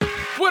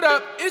What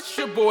up? It's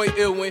your boy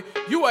Ilwin.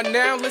 You are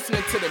now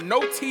listening to the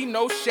No Tea,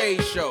 No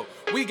Shade show.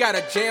 We got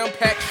a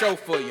jam-packed show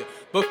for you.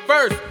 But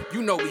first,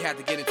 you know we had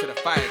to get into the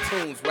fire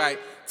tunes, right?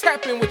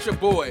 Tap in with your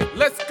boy.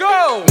 Let's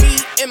go! Me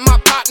and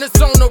my partners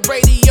on the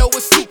radio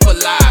is super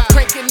live.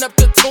 Cranking up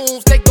the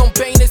tunes, they gon'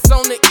 bang this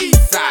on the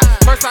east side.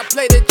 First I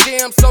play the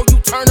jam, so you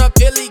turn up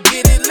Illy,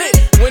 get it lit.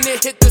 When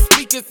it hit the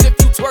speakers, if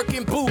you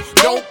twerking, boo,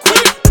 don't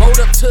quit. Roll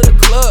up to the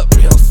club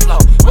real slow,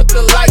 with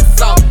the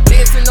lights off.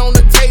 Dancing on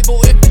the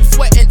table, if you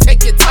sweating,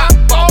 take your top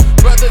off.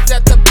 Brothers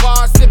at the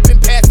bar, sipping,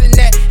 passing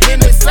that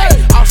Hennessy.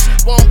 All she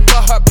want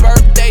for her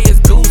birthday is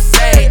Goose.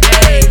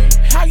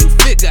 How you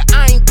figure?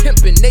 I ain't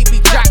pimping, they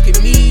be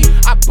jocking me.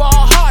 I ball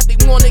hard, they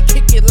wanna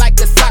kick it like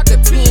a soccer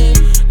team.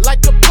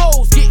 Like a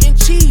pose, getting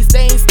cheese,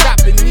 they ain't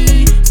stopping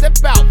me. Step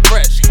out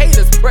fresh,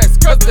 haters press,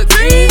 cause the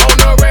team on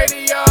the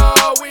radio,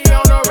 we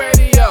on the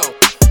radio.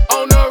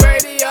 On the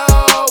radio,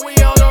 we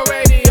on the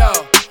radio.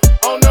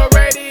 On the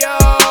radio,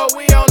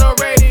 we on the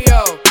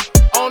radio.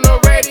 On the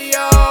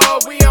radio,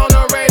 we on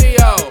the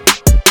radio.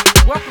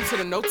 Welcome to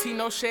the No Tea,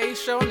 No Shade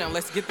show. Now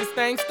let's get this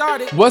thing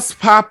started. What's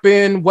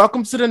poppin'?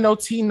 Welcome to the No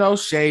Tea, No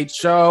Shade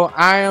show.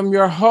 I am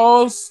your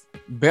host,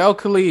 Bel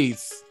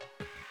Khalees.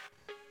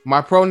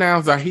 My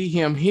pronouns are he,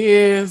 him,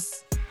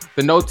 his.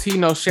 The No Tea,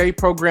 No Shade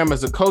program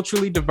is a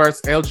culturally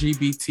diverse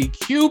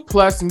LGBTQ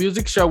plus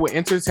music show with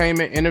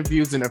entertainment,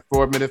 interviews, and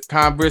informative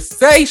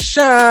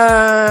conversation.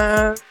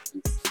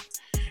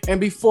 And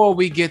before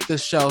we get the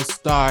show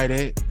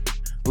started,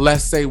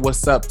 let's say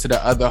what's up to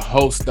the other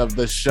host of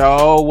the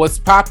show. What's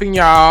popping,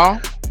 y'all?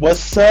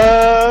 What's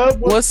up?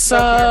 What's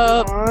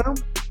up? Everyone?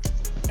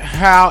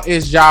 How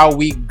is y'all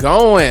week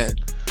going?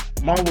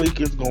 My week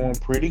is going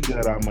pretty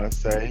good, I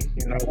must say.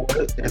 You know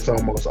what? It's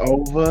almost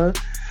over.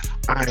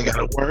 I ain't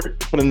gotta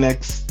work for the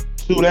next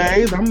 2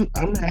 days. I'm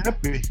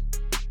happy.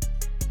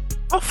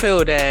 I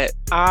feel that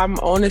I'm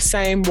on the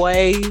same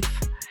wave,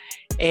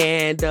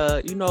 and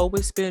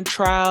it's been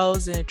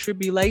trials and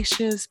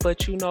tribulations,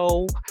 but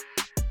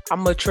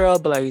I'm a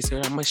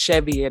trailblazer. I'm a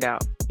Chevy it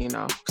out,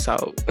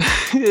 so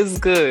it's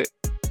good.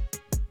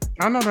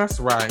 I know that's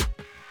right.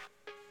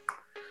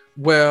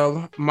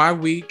 Well, my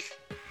week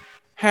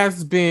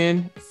has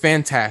been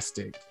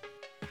fantastic.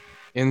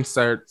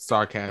 Insert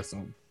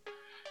sarcasm.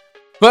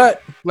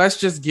 But let's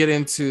just get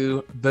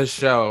into the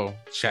show,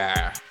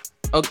 child.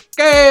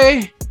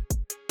 Okay.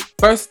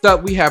 First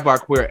up, we have our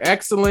Queer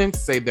Excellence,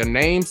 Say Their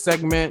Name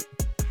segment.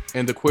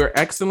 And the Queer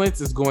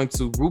Excellence is going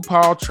to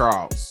RuPaul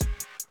Charles.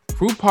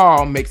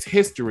 RuPaul makes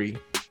history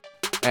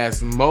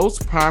as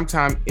most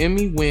primetime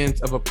Emmy wins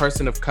of a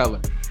person of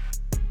color.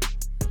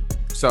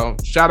 So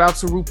shout out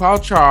to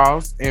RuPaul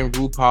Charles and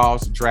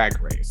RuPaul's Drag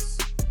Race.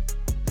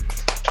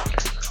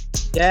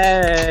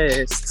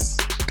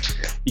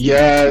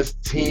 Yes,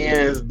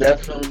 Tens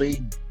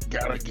definitely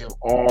gotta give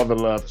all the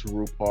love to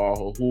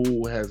RuPaul,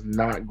 who has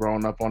not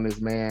grown up on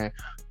this man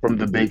from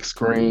the big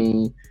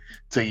screen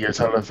to your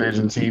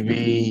television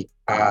TV.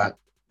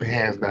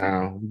 Hands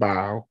down,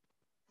 bow.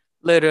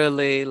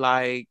 Literally,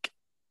 like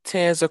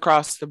 10s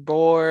across the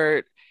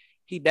board.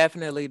 He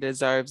definitely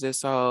deserves it.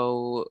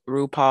 So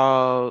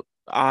RuPaul,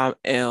 I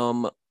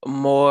am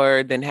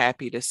more than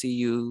happy to see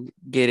you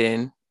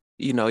getting,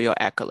 your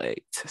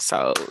accolades.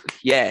 So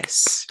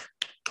yes.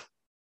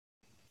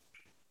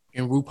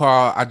 And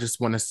RuPaul, I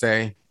just want to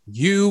say,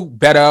 you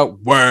better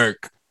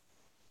work.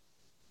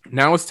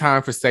 Now it's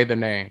time for Say the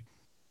Name.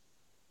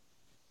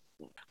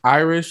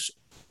 Irish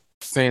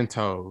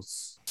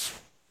Santos.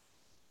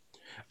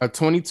 A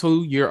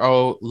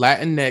 22-year-old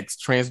Latinx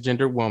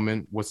transgender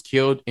woman was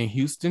killed in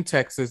Houston,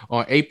 Texas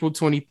on April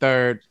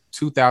 23rd,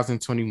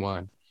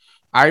 2021.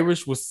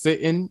 Irish was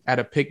sitting at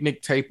a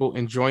picnic table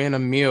enjoying a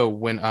meal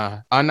when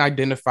an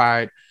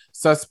unidentified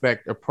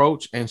suspect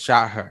approached and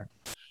shot her.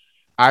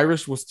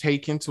 Irish was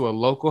taken to a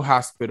local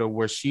hospital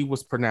where she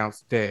was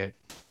pronounced dead.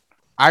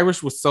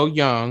 Irish was so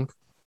young,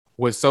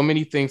 with so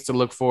many things to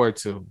look forward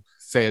to,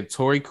 said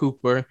Tori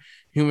Cooper,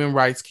 Human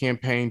Rights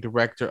Campaign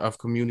Director of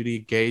Community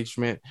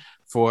Engagement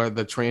for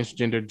the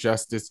Transgender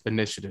Justice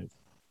Initiative.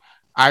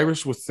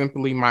 Irish was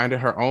simply minding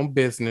her own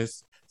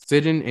business,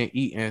 sitting and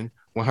eating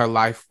when her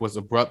life was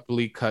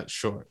abruptly cut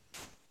short.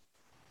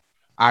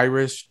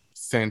 Irish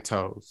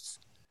Santos.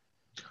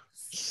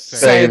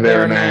 Say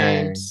their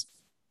names.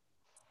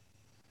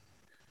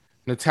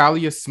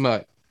 Natalia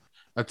Smut,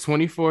 a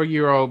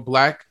 24-year-old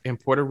Black and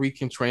Puerto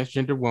Rican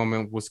transgender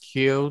woman, was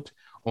killed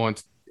on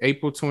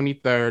April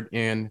 23rd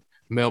in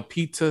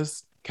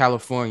Milpitas,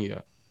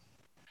 California.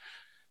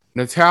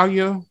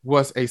 Natalia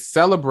was a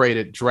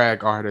celebrated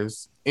drag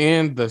artist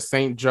in the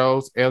St.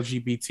 Joe's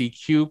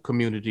LGBTQ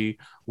community,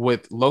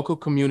 with local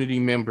community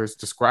members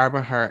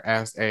describing her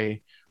as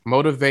a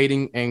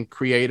motivating and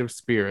creative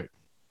spirit,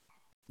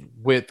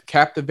 with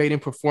captivating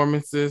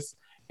performances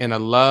and a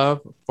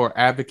love for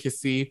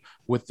advocacy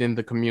within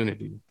the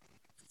community.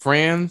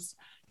 Friends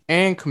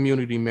and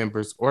community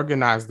members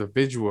organized the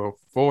visual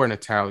for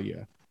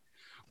Natalia,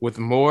 with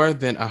more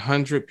than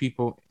 100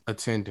 people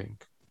attending.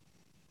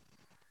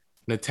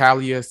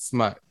 Natalia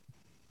Smut.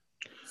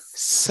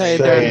 Say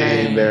their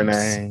names. Their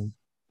name.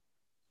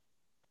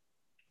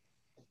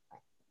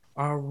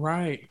 All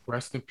right.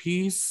 Rest in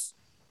peace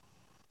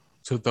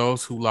to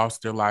those who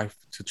lost their life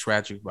to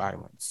tragic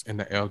violence in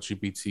the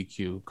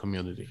LGBTQ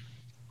community.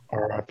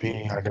 RIP.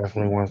 I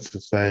definitely want to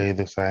say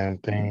the same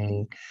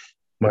thing.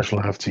 Much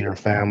love to your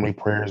family.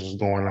 Prayers is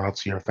going out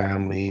to your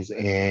families.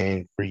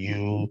 And for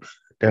you,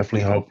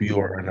 definitely hope you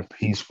are in a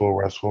peaceful,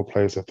 restful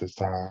place at this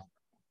time.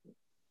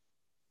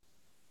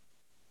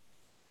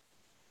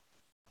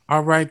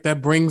 All right.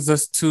 That brings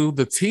us to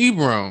the tea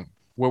room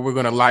where we're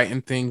going to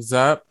lighten things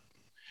up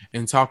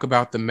and talk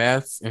about the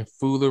mess and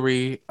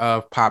foolery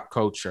of pop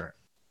culture.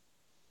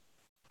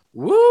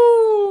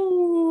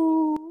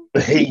 Woo! Woo,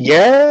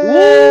 Yes.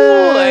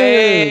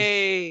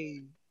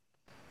 hey.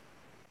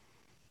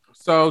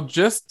 So,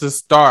 just to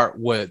start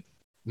with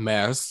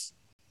mess,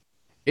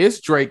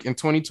 is Drake in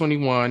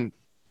 2021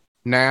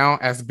 now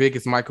as big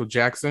as Michael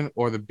Jackson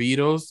or the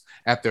Beatles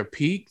at their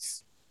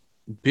peaks?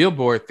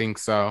 Billboard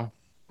thinks so.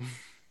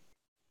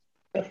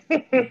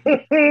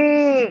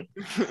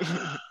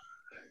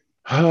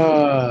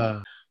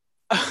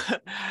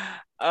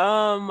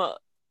 um,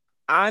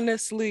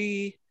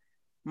 honestly,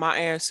 my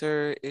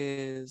answer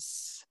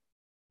is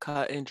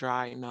cut and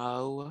dry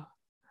no.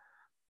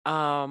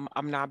 I'm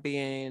not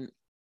being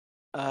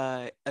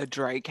a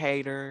Drake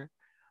hater,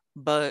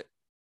 but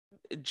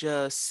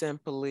just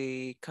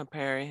simply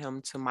comparing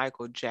him to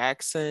Michael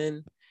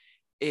Jackson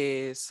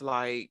is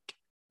like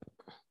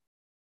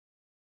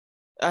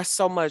that's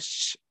so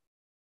much.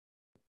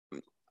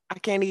 I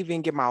can't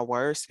even get my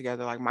words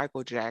together. Like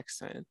Michael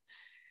Jackson,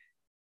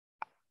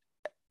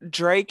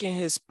 Drake in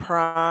his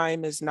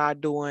prime is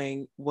not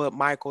doing what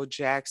Michael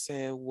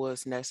Jackson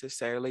was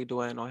necessarily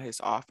doing on his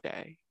off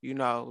day. You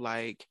know,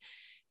 like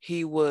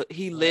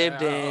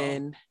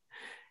Wow.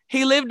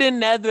 he lived in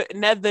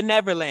the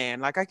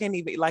Neverland. Like I can't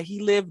even like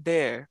he lived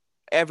there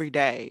every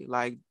day,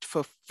 like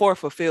for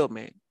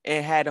fulfillment,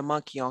 and had a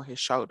monkey on his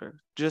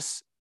shoulder,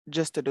 just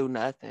to do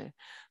nothing.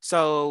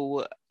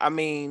 So I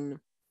mean,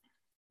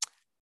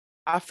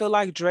 I feel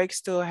like Drake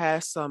still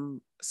has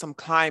some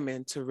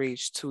climbing to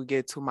reach to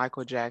get to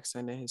Michael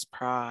Jackson in his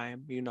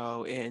prime, you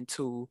know, and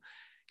to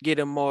get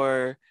him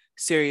more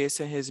serious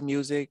in his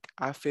music.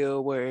 I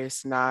feel where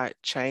it's not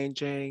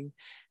changing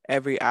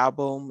every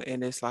album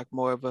and it's like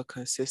more of a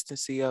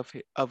consistency of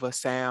a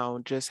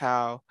sound, just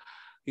how,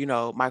 you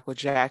know, Michael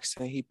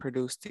Jackson, he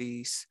produced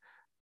these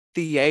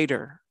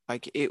theater.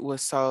 Like it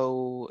was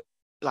so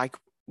like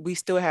we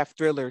still have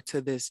Thriller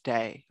to this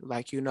day,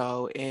 like, you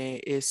know,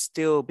 and it's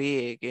still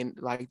big. And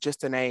like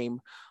just to name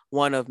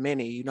one of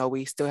many, you know,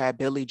 we still have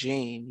Billie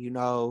Jean, you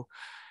know,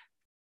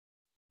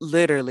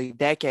 literally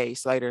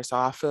decades later. So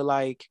I feel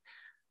like,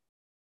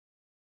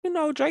 you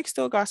know, Drake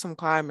still got some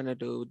climbing to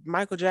do.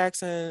 Michael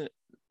Jackson,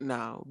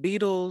 no.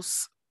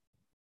 Beatles,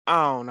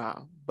 I don't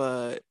know,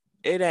 but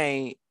it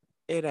ain't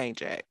it ain't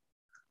Jack.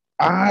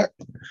 I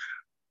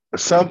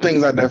Some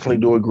things I definitely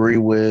do agree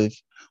with.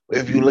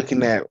 If you're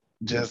looking at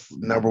just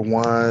number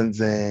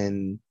ones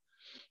and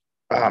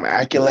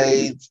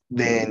accolades,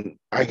 then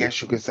I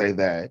guess you could say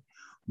that.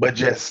 But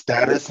just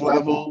status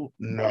level,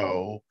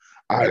 no,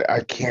 I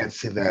can't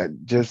see that.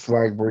 Just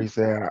like Bree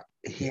said,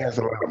 he has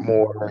a lot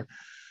more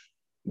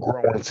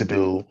growing to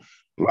do.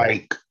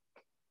 Like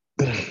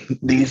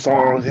his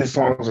songs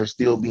are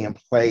still being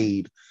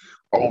played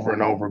over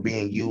and over,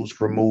 being used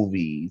for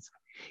movies.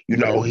 You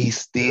know, he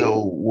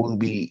still will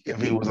be,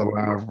 if he was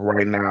alive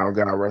right now,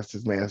 God rest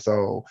his man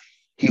soul,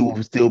 he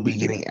will still be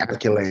getting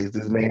accolades.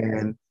 This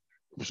man,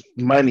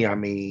 money, I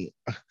mean,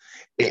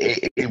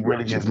 it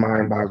really just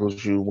mind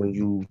boggles you when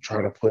you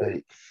try to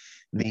put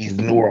these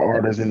newer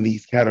artists in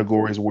these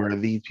categories where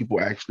these people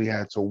actually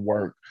had to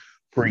work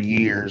for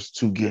years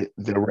to get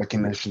the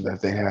recognition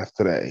that they have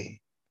today.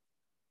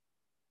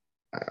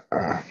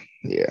 Uh,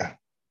 yeah.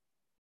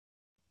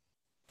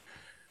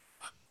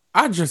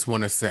 I just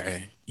want to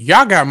say,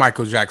 y'all got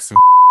Michael Jackson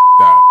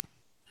up.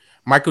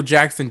 Michael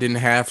Jackson didn't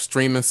have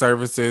streaming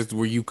services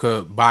where you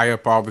could buy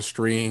up all the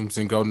streams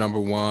and go number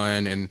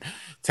one and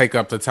take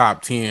up the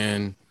top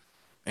 10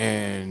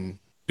 and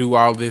do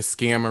all this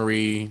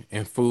scammery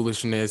and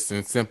foolishness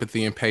and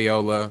sympathy and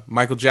payola.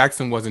 Michael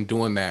Jackson wasn't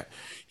doing that.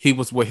 He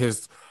was with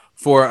his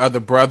four other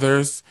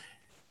brothers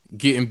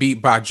getting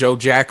beat by Joe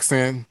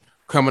Jackson,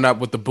 coming up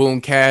with the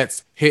boom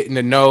cats, hitting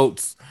the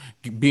notes,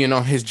 being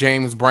on his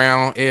James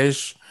Brown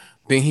ish.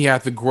 Then he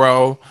had to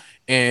grow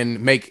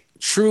and make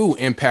true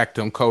impact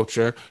on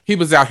culture. He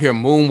was out here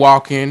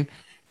moonwalking.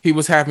 He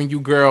was having you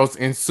girls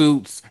in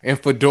suits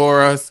and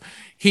fedoras.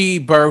 He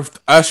birthed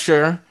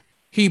Usher.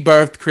 He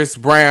birthed Chris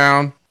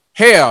Brown.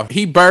 Hell,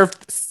 he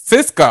birthed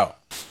Cisco.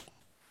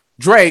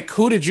 Drake,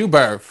 who did you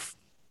birth?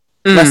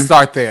 Let's Mm.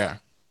 start there.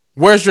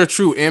 Where's your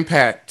true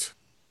impact?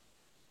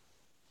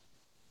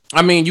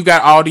 I mean, you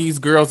got all these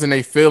girls in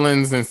their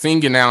feelings and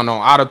singing out on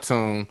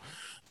autotune,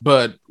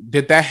 but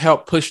did that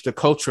help push the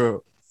culture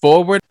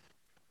forward?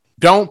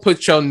 Don't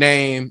put your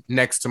name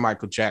next to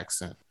Michael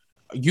Jackson.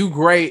 You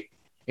great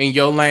in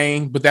your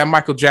lane, but that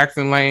Michael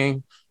Jackson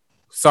lane,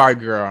 sorry,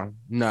 girl,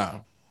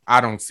 no,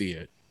 I don't see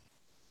it.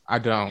 I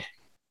don't.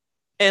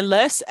 And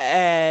let's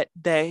add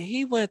that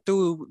he went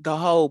through the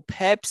whole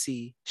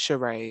Pepsi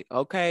charade,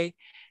 okay?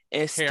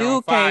 And Hair on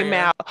still came fire.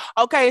 out,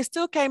 okay, it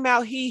still came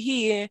out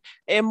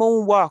and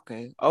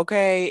moonwalking,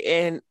 okay?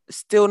 And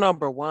still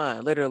number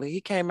one, literally. He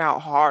came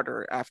out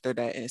harder after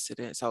that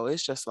incident. So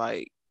it's just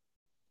Like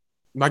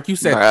you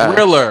said, bruh.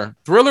 Thriller.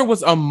 Thriller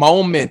was a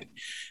moment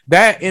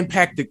that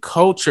impacted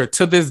culture.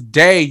 To this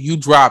day, you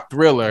drop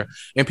Thriller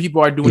and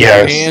people are doing the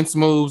Yes. dance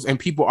moves and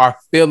people are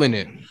feeling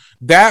it.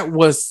 That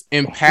was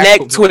Neck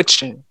impactful.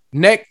 twitching.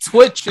 Neck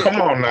twitching.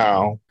 Come on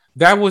now.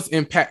 That was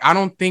impact. I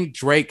don't think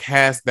Drake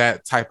has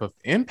that type of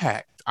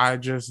impact. I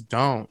just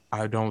don't.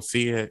 I don't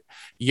see it.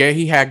 Yeah,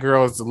 he had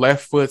girls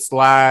left foot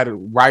slide,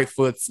 right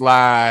foot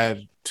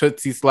slide,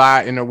 tootsie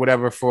slide, or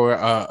whatever for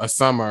a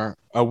summer,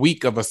 a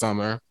week of a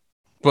summer.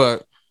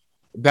 But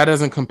that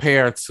doesn't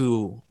compare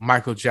to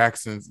Michael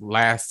Jackson's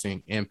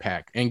lasting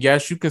impact. And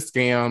yes, you can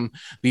scam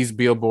these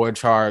Billboard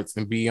charts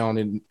and be on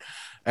it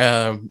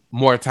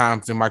more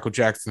times than Michael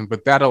Jackson,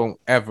 but that'll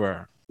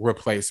ever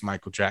replace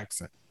Michael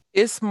Jackson.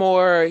 It's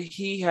more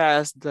he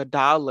has the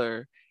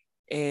dollar,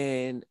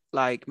 and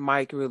like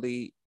Michael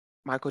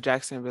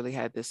Jackson really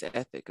had this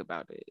ethic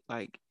about it.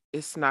 Like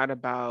it's not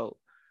about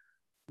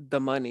the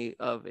money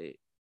of it.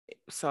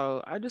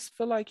 So I just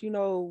feel like,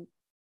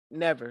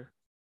 never.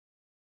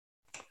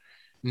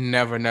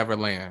 Never, never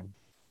land.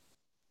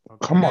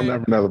 Come on,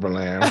 Okay. Never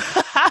Land.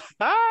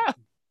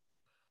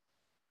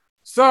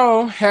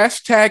 So,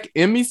 hashtag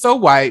Emmy So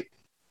White.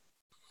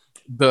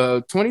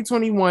 The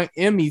 2021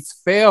 Emmys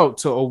failed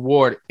to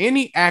award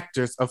any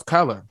actors of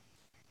color.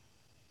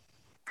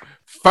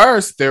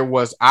 First, there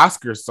was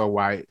Oscar So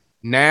White.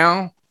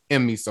 Now,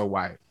 Emmy So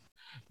White.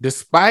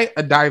 Despite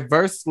a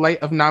diverse slate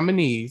of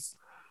nominees,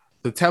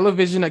 the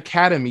Television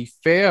Academy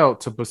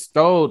failed to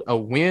bestow a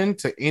win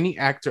to any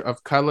actor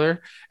of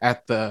color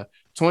at the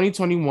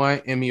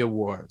 2021 Emmy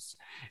Awards,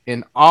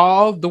 and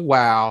all the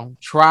while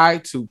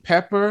tried to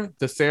pepper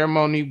the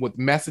ceremony with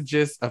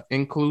messages of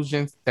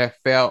inclusions that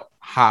felt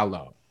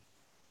hollow.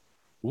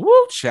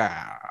 Woo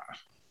child.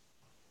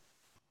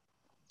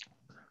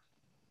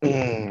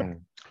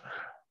 Mm.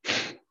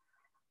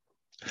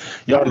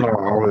 Y'all know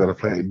I always gotta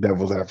play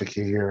devil's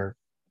advocate here.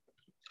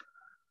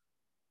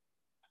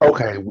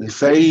 Okay, we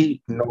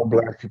say no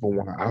black people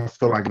won. I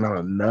feel like not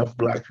enough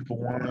black people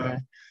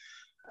won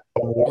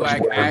awards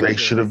Black where they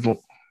should actors. have.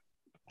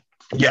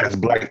 Yes,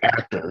 black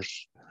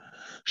actors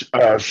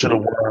should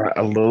have won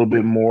a little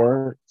bit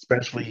more,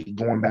 especially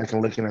going back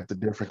and looking at the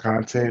different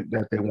content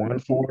that they won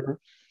for.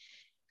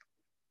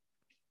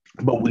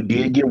 But we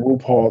did get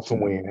RuPaul to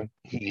win.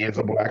 He is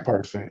a black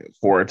person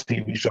for a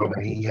TV show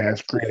that he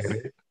has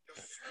created.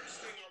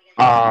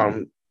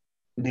 Um,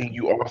 then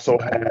you also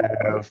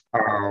have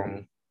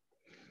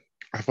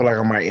I feel like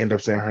I might end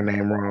up saying her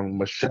name wrong.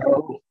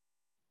 Michelle.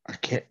 I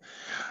can't.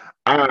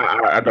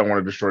 I don't want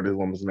to destroy this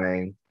woman's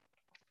name,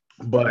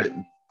 but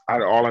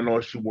all I know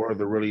is she wore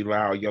the really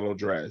loud yellow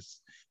dress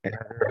and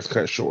her hair is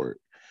cut short.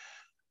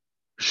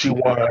 She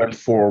won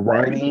for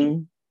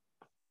writing,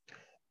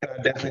 and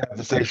I definitely have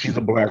to say she's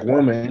a black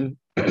woman.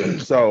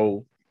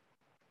 So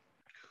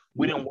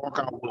we didn't walk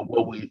out with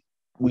what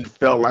we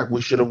felt like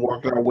we should have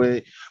walked out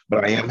with,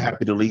 but I am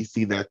happy to at least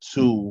see that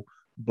two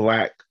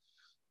black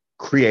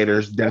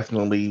creators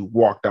definitely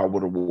walked out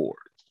with awards.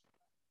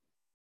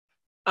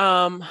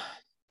 Um,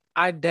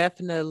 I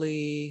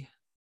definitely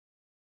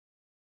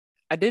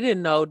I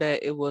didn't know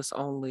that it was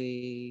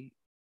only,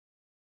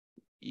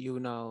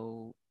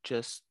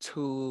 just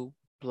two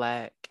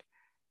black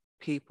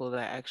people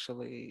that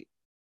actually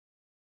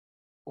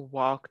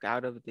walked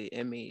out of the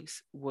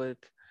Emmys with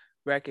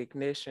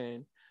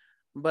recognition.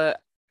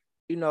 But,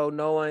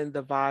 knowing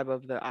the vibe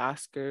of the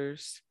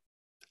Oscars,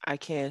 I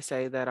can't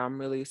say that I'm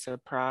really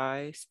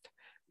surprised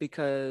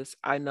because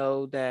I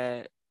know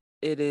that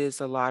it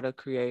is a lot of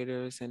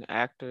creators and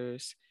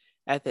actors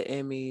at the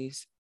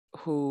Emmys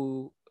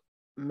who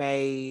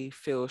may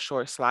feel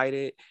short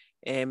sighted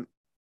and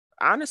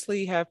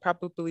honestly have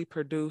probably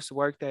produced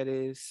work that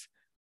is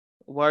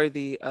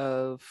worthy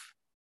of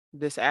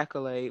this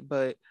accolade.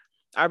 But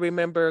I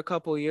remember a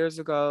couple years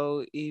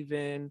ago,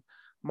 even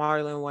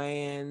Marlon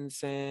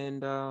Wayans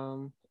and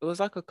it was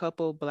like a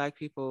couple black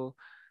people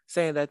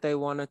saying that they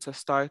wanted to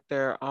start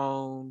their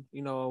own,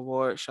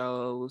 award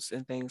shows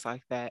and things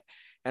like that.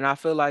 And I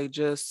feel like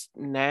just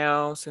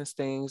now, since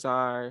things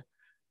are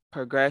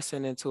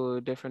progressing into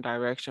a different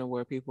direction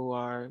where people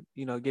are,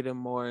 getting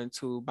more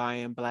into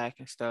buying black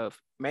and stuff,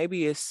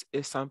 maybe it's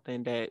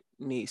something that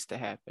needs to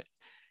happen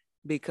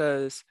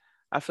because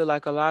I feel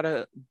like a lot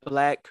of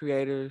black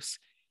creators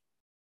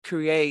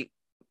create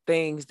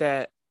things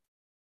that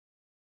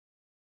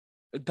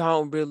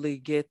don't really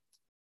get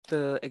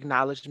the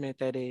acknowledgement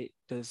that it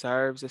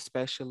deserves,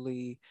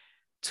 especially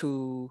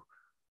to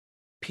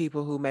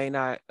people who may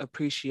not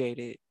appreciate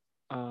it,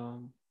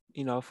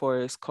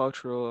 for its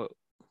cultural,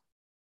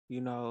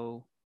 you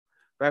know,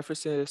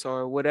 references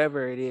or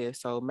whatever it is.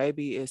 So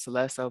maybe it's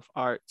less of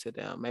art to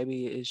them.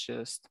 Maybe it's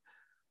just,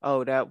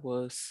 oh, that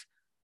was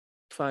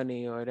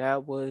funny or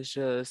that was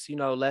just,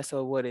 less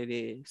of what it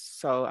is.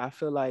 So I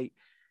feel like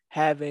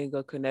having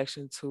a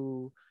connection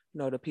to,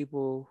 the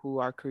people who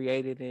are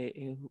creating it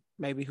and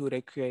maybe who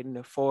they're creating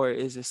it for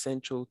is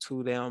essential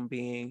to them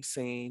being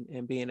seen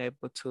and being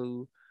able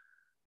to,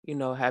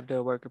 have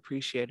their work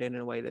appreciated in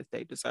a way that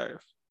they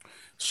deserve.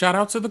 Shout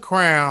out to The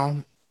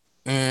Crown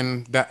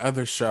and that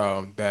other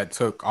show that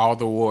took all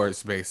the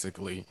awards,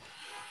 basically.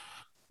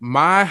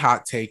 My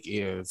hot take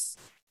is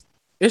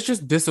it's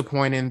just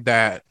disappointing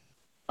that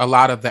a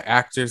lot of the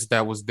actors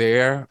that was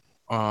there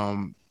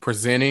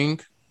presenting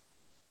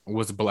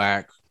was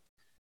Black.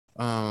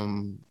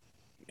 Um,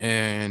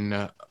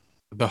 and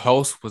the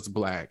host was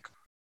Black.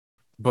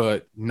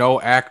 But no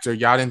actor,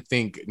 y'all didn't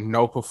think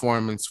no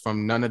performance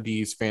from none of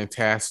these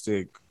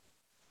fantastic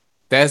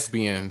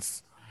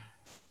thespians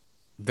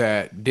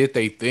that did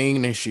their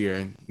thing this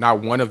year,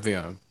 not one of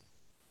them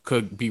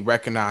could be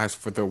recognized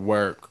for their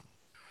work.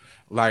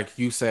 Like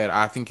you said,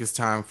 I think it's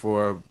time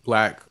for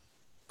Black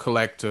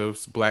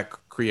collectives, Black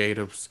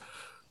creatives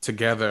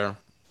together,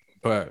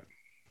 but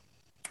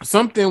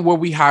something where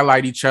we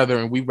highlight each other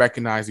and we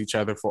recognize each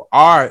other for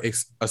our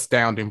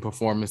astounding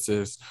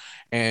performances,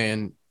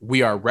 and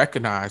we are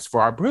recognized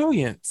for our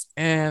brilliance.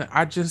 And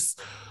I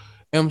just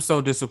am so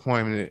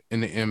disappointed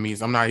in the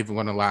Emmys. I'm not even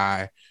going to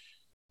lie.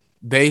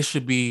 They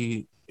should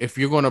be, if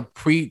you're going to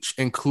preach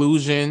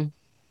inclusion,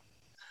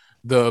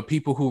 the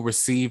people who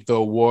receive the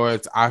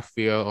awards, I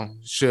feel,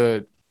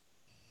 should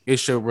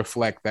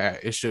reflect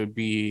that. It should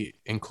be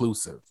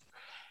inclusive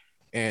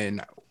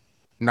and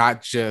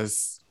not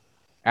just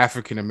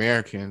African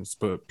Americans,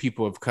 but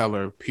people of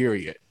color,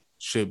 period,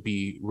 should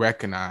be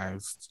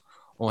recognized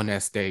on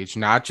that stage,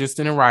 not just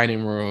in a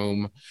writing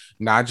room,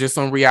 not just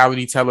on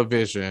reality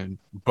television,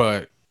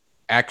 but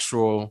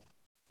actual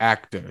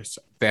actors,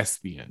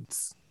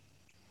 thespians.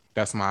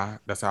 That's how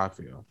I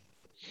feel.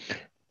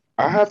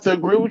 I have to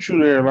agree with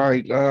you there.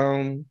 Like,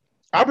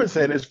 I've been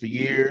saying this for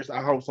years.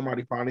 I hope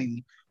somebody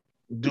finally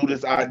do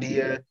this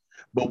idea,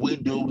 but we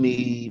do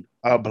need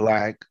a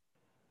Black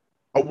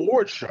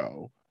award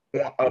show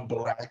on a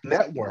Black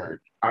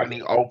network. I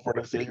need Oprah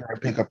to sit here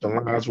and pick up the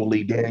lines with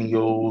Lee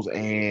Daniels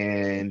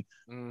and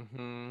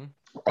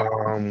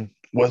Mm-hmm.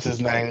 what's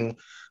his name,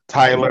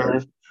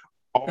 Tyler.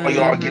 All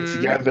y'all get Mm-hmm.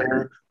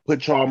 together,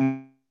 put y'all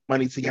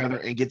money together,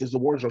 and get this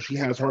award show. She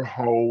has her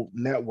whole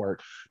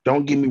network.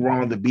 Don't get me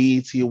wrong, the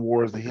BET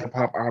Awards, the Hip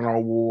Hop Honor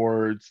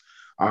Awards,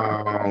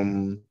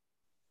 um,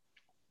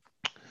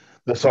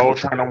 the Soul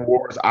Train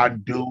Awards, I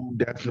do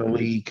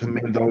definitely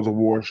commend those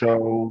award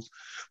shows.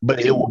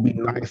 But it would be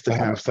nice to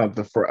have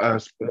something for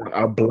us on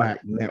a Black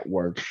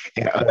network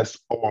and us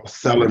all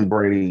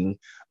celebrating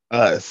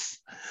us.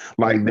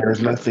 Like, there's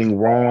nothing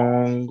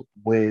wrong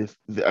with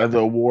the other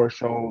award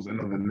shows and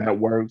other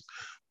networks.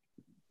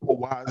 But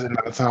why is it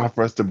not time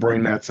for us to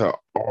bring that to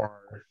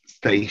our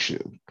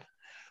station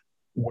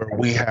where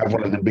we have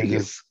one of the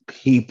biggest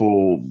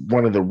people,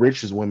 one of the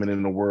richest women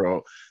in the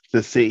world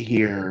to sit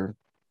here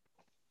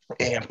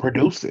and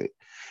produce it?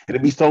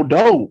 It'd be so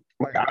dope.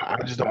 Like, I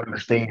just don't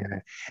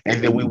understand.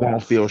 And then we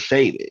won't feel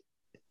shaded.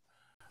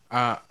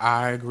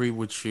 I agree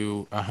with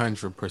you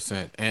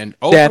 100%. And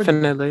Oprah,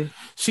 Definitely.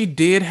 she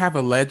did have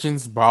a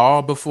Legends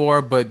Ball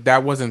before, but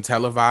that wasn't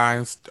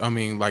televised. I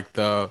mean, like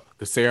the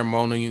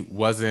ceremony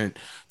wasn't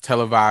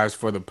televised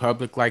for the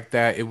public like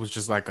that. It was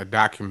just like a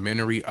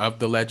documentary of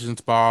the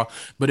Legends Ball.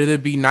 But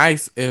it'd be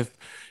nice if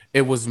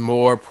it was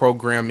more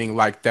programming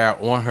like that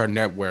on her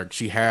network.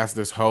 She has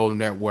this whole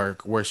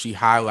network where she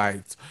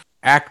highlights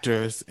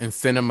actors in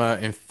cinema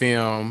and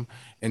film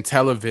and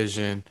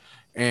television,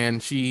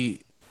 and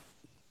she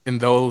and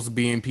those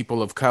being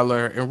people of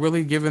color, and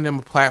really giving them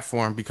a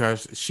platform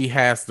because she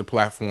has the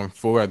platform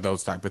for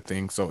those type of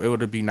things. So it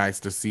would be nice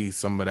to see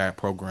some of that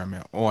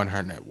programming on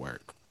her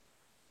network.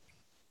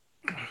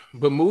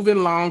 But moving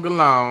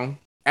along,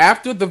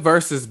 after the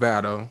versus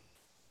battle,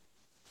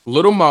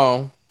 Little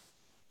Mo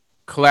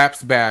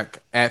claps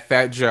back at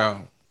Fat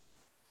Joe.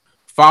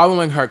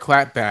 Following her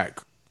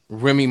clapback,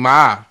 Remy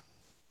Ma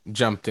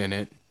jumped in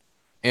it,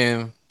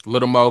 and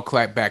Little Mo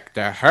clapped back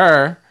at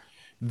her.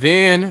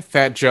 Then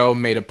Fat Joe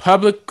made a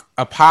public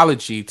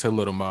apology to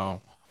Little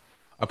Mo,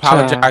 Child.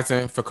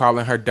 apologizing for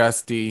calling her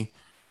dusty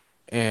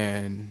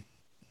and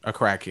a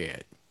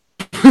crackhead.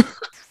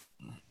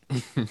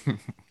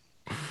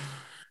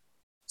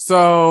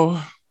 So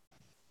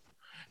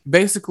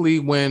basically,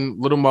 when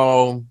Little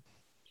Mo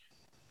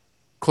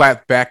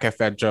clapped back at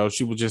Fat Joe,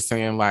 she was just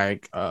saying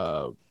like,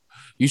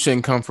 you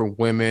shouldn't come from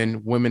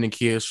women. Women and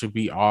kids should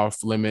be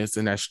off limits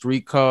in that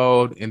street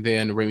code. And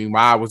then Remy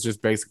Ma was just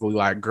basically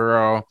like,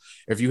 girl,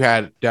 if you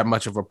had that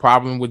much of a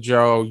problem with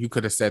Joe, you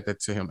could have said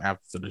that to him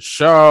after the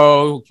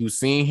show. You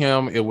seen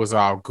him. It was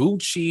all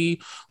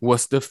Gucci.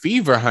 What's the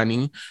fever,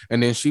 honey?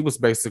 And then she was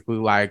basically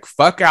like,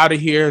 fuck out of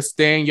here.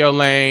 Stay in your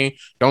lane.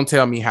 Don't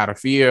tell me how to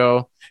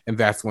feel. And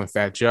that's when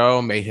Fat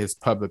Joe made his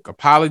public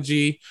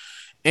apology.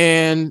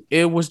 And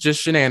it was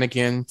just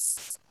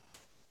shenanigans.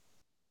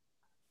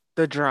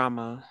 The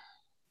drama.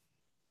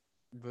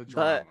 The But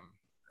drama.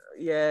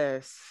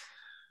 yes,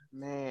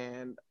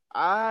 man.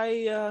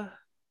 I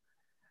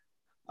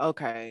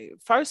okay.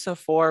 First and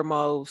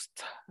foremost,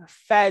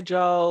 Fat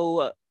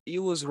Joe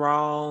you was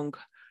wrong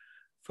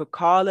for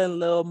calling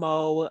Lil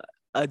Mo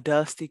a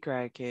dusty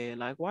crackhead.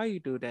 Like, why you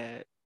do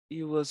that?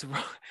 You was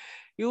wrong.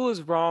 You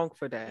was wrong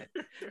for that.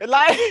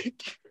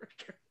 Like,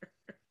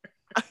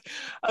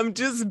 I'm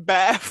just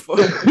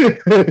baffled at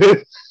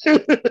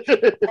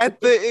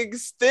the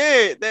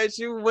extent that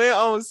you went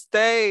on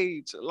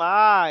stage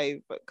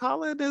live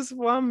calling this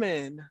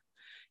woman.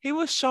 He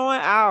was showing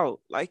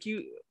out. Like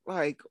you,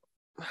 like,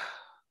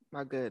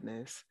 my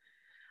goodness.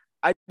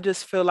 I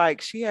just feel like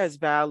she has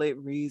valid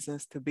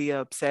reasons to be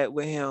upset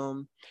with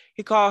him.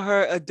 He called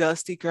her a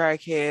dusty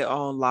crackhead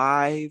on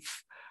live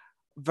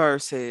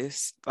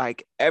versus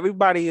like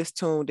everybody is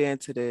tuned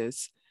into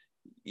this.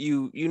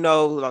 You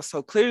know,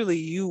 so clearly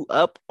you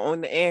up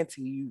on the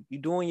ante, you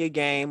doing your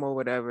game or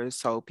whatever,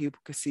 so people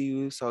can see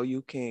you, so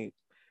you can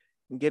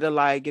get a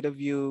like, get a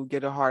view,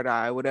 get a hard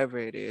eye, whatever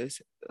it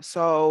is.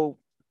 So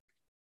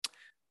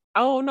I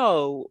don't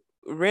know.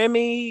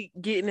 Remy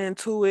getting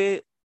into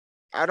it.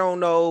 I don't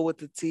know what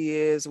the tea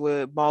is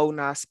with Mo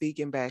not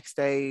speaking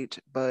backstage,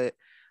 but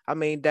I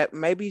mean that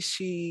maybe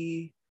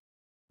she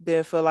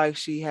didn't feel like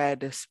she had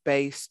the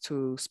space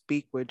to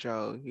speak with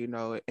Joe, you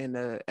know, in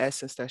the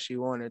essence that she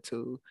wanted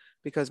to,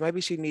 because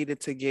maybe she needed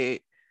to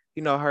get,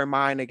 you know, her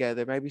mind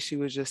together. Maybe she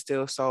was just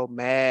still so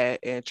mad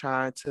and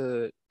trying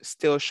to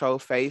still show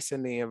face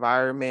in the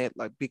environment,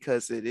 like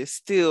because it is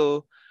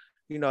still,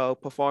 you know,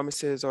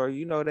 performances, or,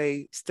 you know,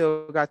 they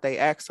still got their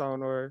acts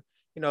on, or,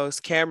 you know, it's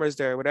cameras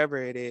there, whatever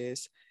it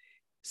is.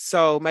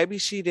 So maybe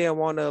she didn't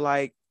want to,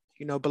 like,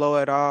 you know, blow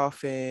it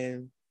off,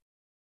 and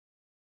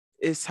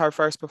it's her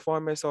first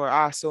performance, or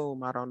I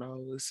assume, I don't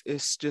know,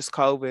 it's just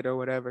COVID or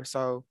whatever.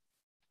 So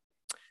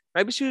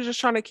maybe she was just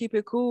trying to keep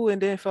it cool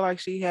and didn't feel like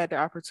she had the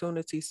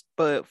opportunities.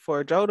 But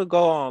for Joe to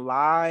go on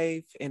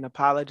live and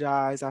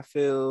apologize, I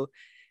feel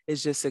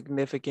is just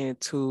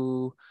significant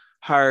to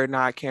her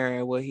not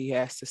caring what he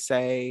has to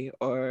say,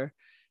 or,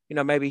 you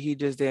know, maybe he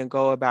just didn't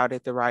go about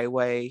it the right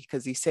way,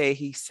 because he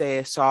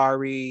said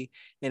sorry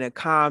in a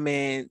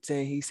comment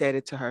and he said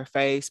it to her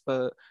face,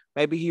 but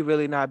maybe he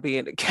really not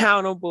being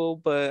accountable.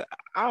 But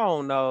I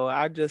don't know.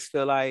 I just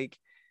feel like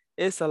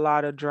it's a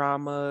lot of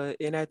drama.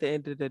 And at the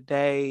end of the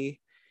day,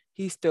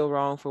 he's still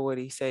wrong for what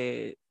he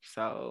said.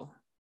 So,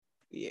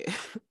 yeah.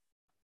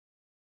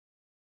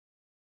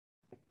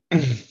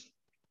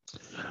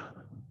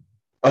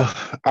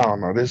 I don't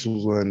know. This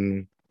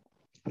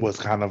was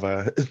kind of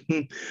a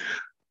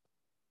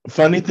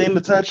funny thing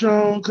to touch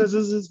on because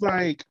this is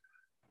like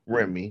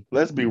Remy.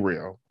 Let's be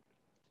real.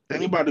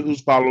 Anybody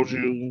who's followed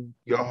you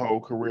your whole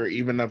career,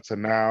 even up to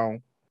now,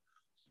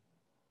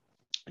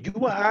 you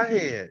a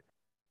hothead.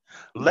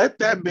 Let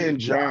that been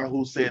John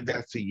who said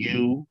that to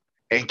you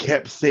and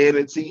kept saying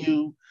it to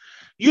you.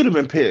 You'd have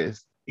been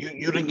pissed.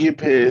 You didn't get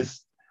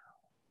pissed.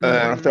 I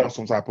Mm-hmm. felt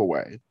some type of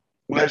way.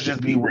 Let's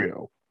just be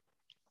real.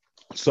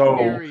 So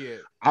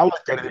Period. I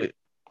look at it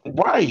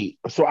right.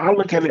 So I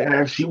look at it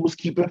as she was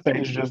keeping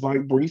face, just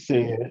like Bree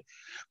said,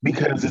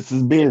 because this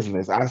is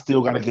business. I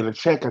still got to get a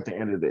check at the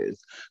end of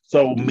this.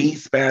 So me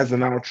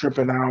spazzing out,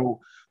 tripping out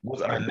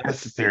was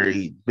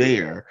unnecessary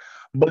there.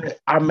 But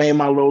I made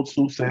my little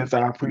 2 cents.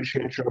 I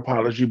appreciate your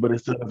apology, but it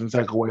still doesn't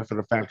take away from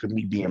the fact of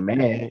me being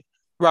mad.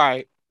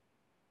 Right.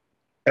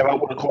 If I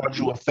would have called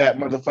you a fat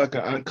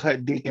motherfucking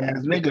uncut dick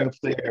ass nigga up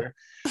there,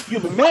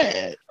 you'd be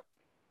mad.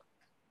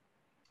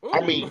 I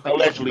Ooh. mean,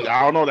 allegedly,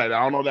 I don't know that.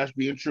 I don't know that's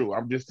being true.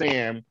 I'm just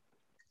saying,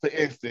 for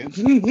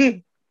instance.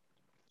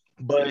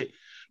 But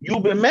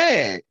you've been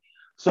mad.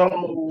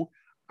 So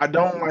I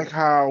don't like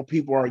how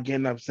people are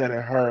getting upset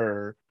at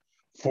her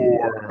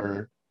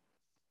for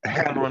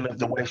handling it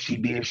the way she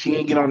did. She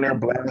didn't get on there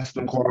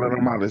blasting him, calling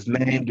him out his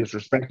name,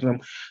 disrespecting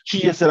him.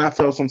 She just said, I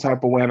felt some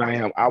type of way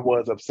and I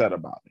was upset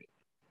about it.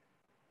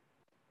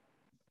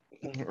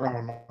 I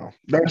don't know.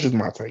 That's just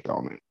my take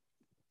on it.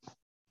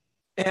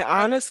 And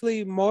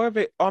honestly, more of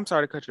it, oh, I'm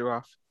sorry to cut you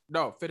off.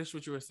 No, finish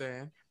what you were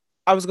saying.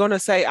 I was going to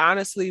say,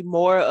 honestly,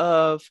 more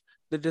of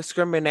the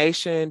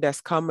discrimination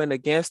that's coming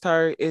against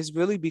her is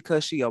really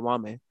because she a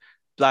woman.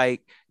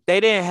 Like, they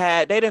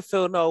didn't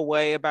feel no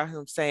way about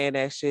him saying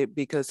that shit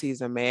because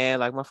he's a man.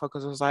 Like,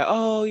 motherfuckers was like,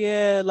 oh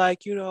yeah,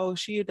 like, you know,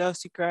 she a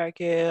dusty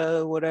crackhead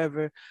or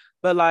whatever.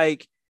 But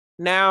like,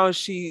 now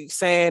she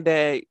saying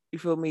that, you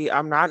feel me,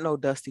 I'm not no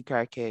dusty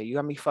crackhead. You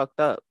got me fucked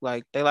up.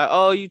 Like, they like,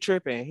 oh, you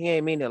tripping. He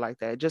ain't mean it like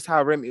that. Just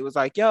how Remy was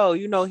like, yo,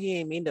 you know, he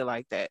ain't mean it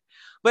like that.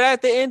 But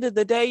at the end of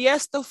the day,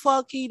 yes, the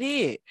fuck he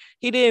did.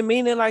 He didn't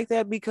mean it like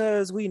that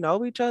because we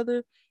know each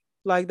other.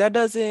 Like, that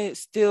doesn't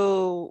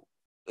still,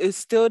 it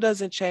still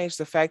doesn't change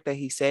the fact that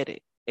he said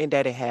it and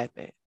that it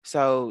happened.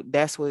 So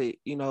that's what,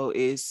 you know,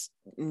 is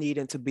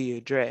needing to be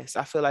addressed.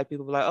 I feel like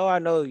people be like, oh, I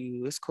know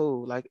you. It's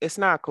cool. Like, it's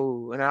not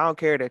cool. And I don't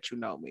care that you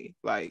know me.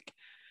 Like,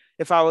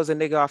 if I was a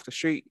nigga off the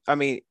street, I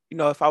mean, you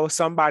know, if I was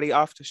somebody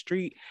off the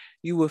street,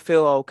 you would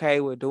feel okay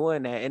with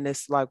doing that. And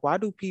it's like, why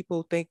do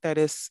people think that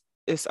it's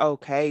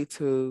okay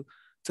to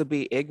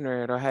be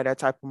ignorant or have that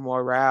type of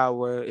morale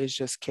where it's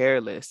just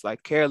careless?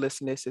 Like,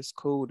 carelessness is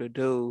cool to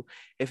do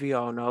if you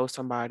don't know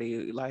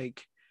somebody.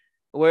 Like,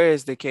 where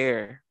is the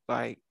care?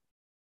 Like,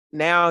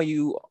 Now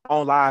you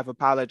on live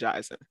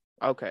apologizing.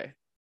 Okay.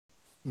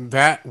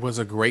 That was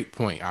a great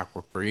point,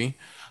 Aqua.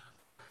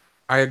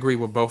 I agree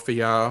with both of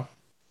y'all.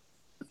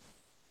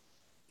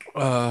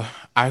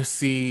 I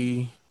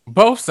see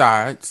both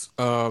sides.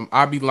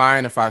 I'd be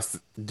lying if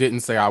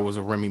didn't say I was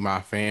a Remy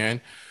Ma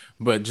fan,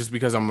 but just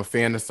because I'm a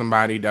fan of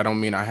somebody, that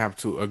don't mean I have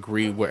to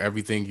agree with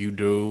everything you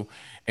do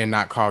and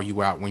not call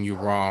you out when you're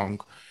wrong.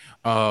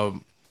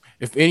 Um,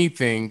 if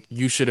anything,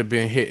 you should have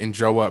been hitting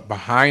Joe up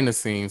behind the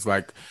scenes,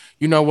 like,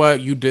 you know what,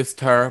 you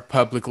dissed her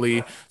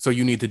publicly, so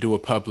you need to do a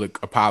public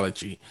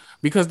apology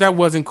because that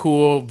wasn't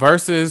cool.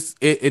 Versus,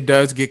 it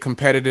does get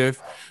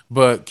competitive,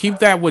 but keep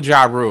that with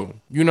Ja Rule.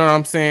 You know what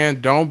I'm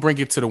saying? Don't bring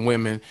it to the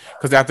women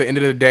because at the end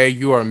of the day,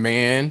 you are a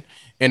man.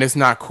 And it's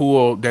not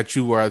cool that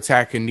you were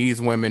attacking these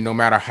women, no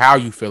matter how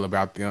you feel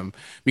about them,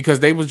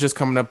 because they was just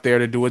coming up there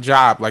to do a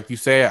job, like you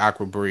said,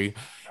 Aqua Bree,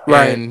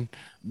 Right. and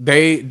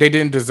they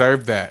didn't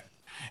deserve that.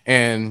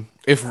 And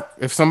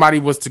if somebody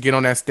was to get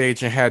on that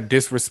stage and had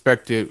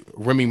disrespected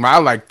Remy Ma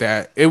like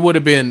that, it would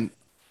have been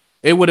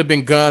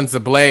guns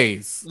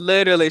ablaze.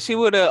 Literally, she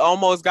would have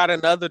almost got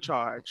another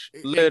charge.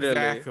 Literally.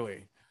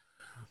 Exactly.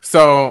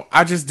 So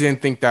I just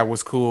didn't think that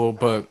was cool,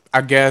 but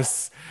I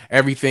guess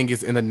everything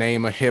is in the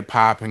name of hip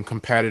hop and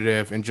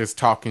competitive and just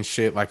talking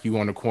shit like you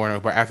on the corner.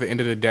 But at the end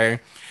of the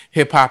day,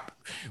 hip hop,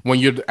 when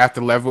you're at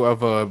the level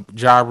of a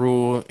Ja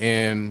Rule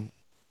and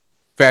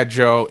Fat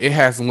Joe, it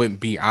has went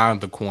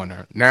beyond the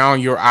corner. Now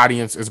your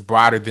audience is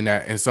broader than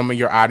that, and some of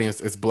your audience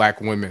is black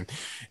women,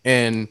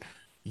 and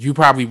you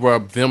probably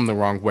rubbed them the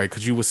wrong way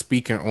because you were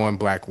speaking on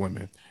black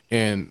women,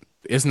 and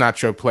it's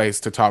not your place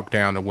to talk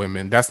down to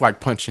women. That's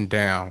like punching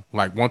down.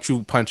 Like, won't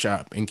you punch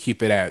up and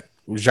keep it at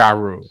Ja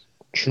Rule?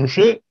 True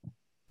shit.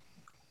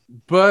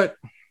 But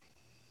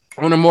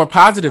on a more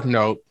positive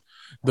note,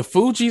 the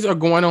Fugees are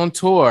going on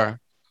tour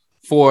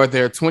for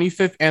their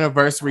 25th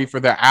anniversary for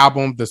their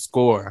album, The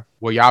Score.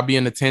 Will y'all be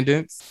in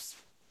attendance?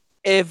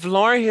 If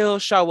Lauryn Hill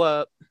show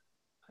up,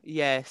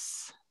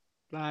 yes.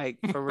 Like,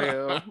 for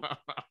real.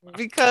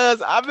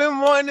 Because I've been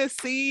wanting to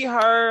see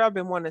her. I've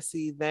been wanting to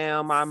see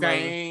them. I'm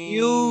a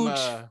huge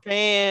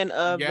fan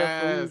of the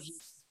Fugees.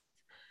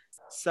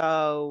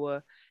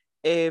 So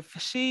if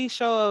she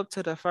show up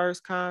to the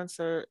first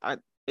concert,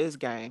 it's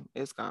game.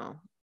 It's gone.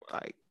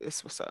 Like,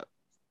 it's what's up.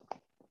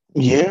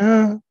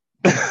 Yeah.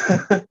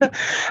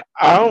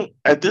 I don't.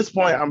 At this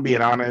point, I'm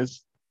being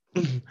honest.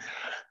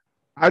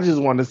 I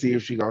just want to see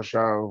if she gonna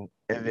show,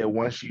 and then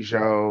once she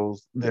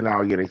shows, then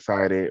I'll get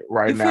excited.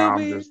 Right You feel now, I'm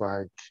me? just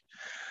like,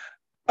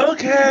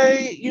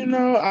 okay,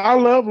 I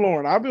love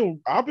Lauren. I've been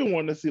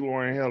wanting to see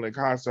Lauren Hill in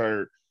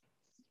concert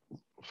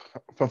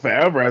for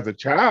forever as a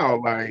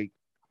child. Like,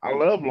 I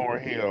love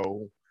Lauren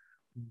Hill,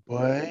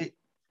 but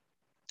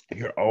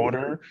you're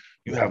older,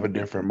 you have a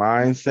different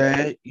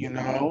mindset.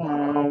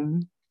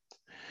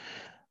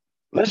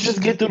 Let's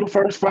just get through the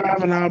first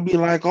five, and I'll be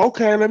like,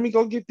 okay, let me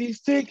go get these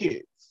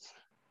tickets.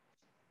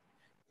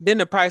 Then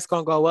the price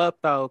gonna go up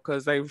though,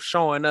 because they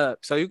showing up.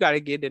 So you gotta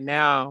get it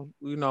now,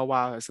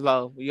 while it's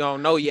low. You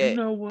don't know You yet.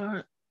 know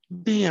what?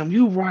 Damn,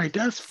 you right.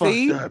 That's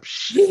See? fucked up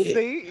shit.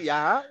 See?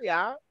 Yeah.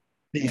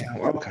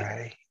 Damn,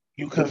 okay.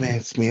 You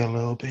convinced me a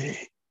little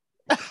bit.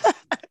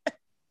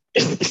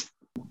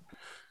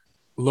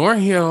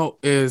 Lauryn Hill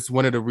is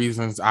one of the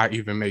reasons I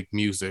even make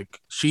music.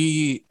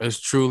 She is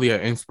truly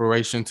an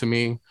inspiration to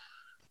me.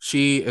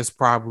 She is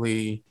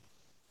probably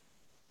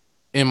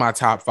in my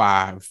top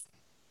 5.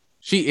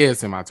 She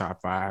is in my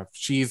top 5.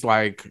 She's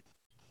like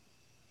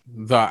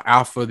the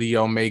alpha, the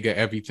omega,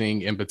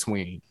 everything in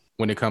between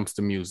when it comes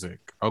to music.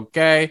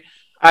 Okay,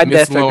 I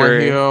Miss definitely Lauryn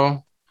agree.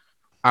 Hill,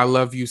 I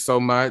love you so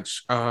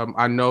much.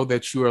 I know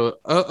that you are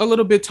a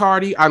little bit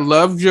tardy. I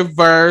loved your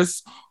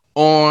verse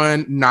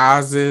on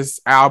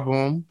Nas's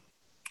album,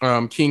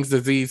 King's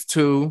Disease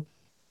 2.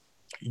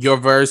 Your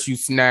verse, you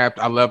snapped.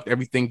 I loved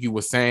everything you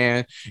were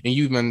saying. And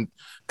you even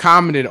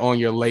commented on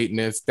your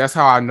lateness. That's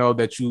how I know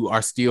that you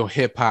are still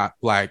hip hop.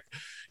 Like,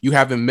 you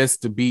haven't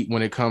missed a beat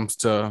when it comes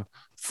to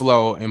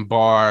flow and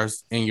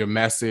bars and your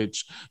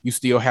message. You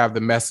still have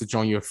the message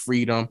on your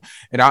freedom.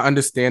 And I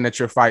understand that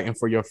you're fighting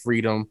for your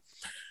freedom.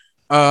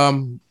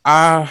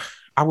 I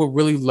would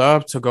really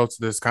love to go to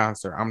this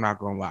concert. I'm not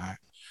gonna lie.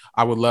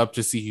 I would love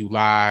to see you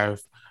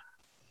live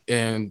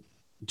and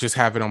just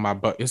have it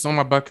on it's on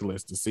my bucket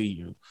list to see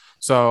you.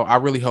 So I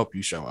really hope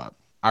you show up.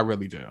 I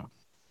really do.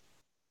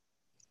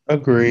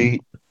 Agreed.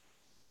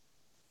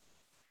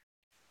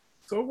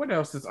 So what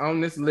else is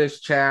on this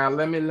list, child?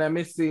 Let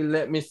me see.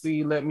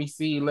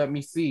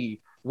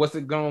 What's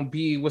it gonna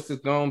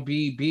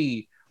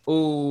be?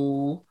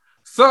 Ooh.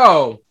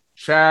 So,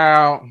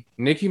 child,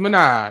 Nicki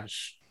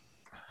Minaj.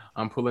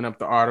 I'm pulling up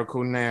the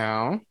article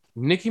now.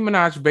 Nicki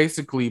Minaj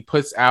basically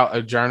puts out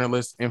a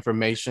journalist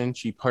information.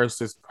 She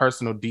posts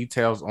personal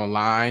details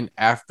online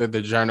after the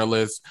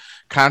journalist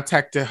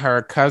contacted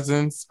her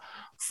cousins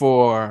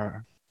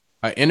for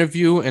an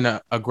interview in an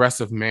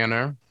aggressive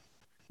manner.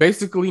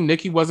 Basically,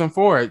 Nicki wasn't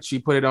for it. She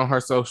put it on her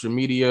social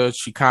media.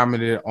 She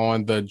commented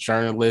on the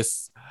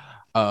journalist's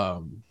eye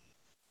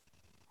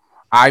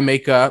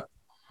makeup.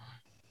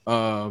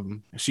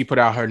 She put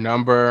out her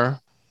number.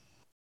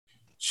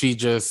 She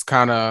just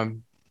kind of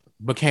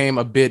became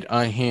a bit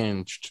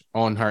unhinged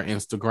on her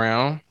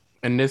Instagram.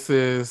 And this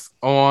is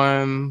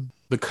on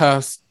the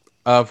cusp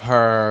of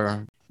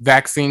her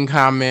vaccine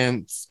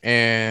comments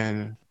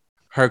and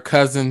her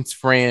cousin's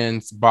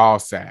friend's ball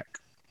sack.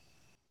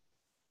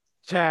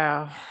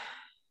 Child.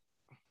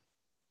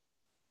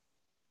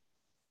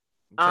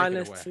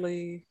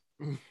 Honestly,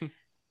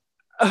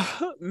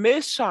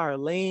 Miss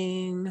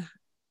Charlene,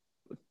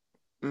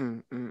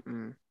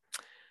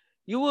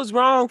 you was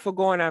wrong for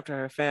going after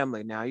her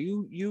family. Now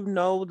you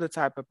know the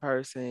type of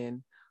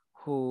person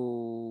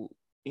who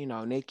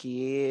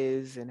Nicki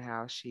is and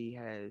how she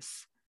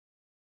has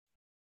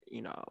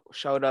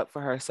showed up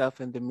for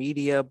herself in the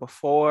media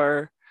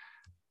before.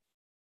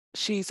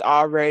 She's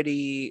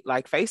already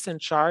like facing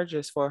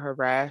charges for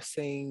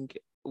harassing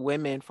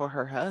women for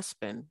her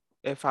husband,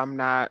 if I'm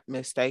not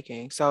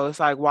mistaken. So it's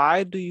like,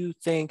 why do you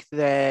think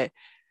that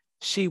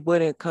she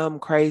wouldn't come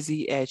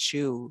crazy at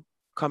you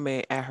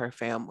coming at her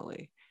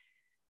family?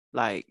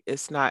 Like,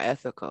 it's not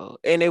ethical.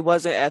 And it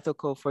wasn't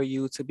ethical for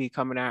you to be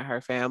coming at her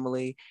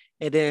family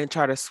and then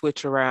try to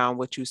switch around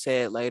what you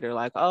said later.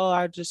 Like, oh,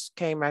 I just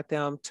came at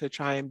them to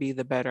try and be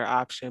the better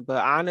option.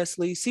 But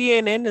honestly,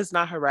 CNN is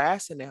not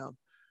harassing them,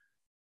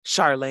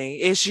 Charlene.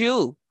 It's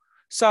you.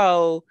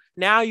 So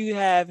now you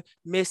have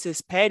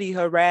Mrs. Petty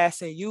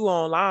harassing you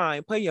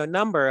online, putting your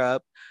number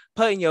up,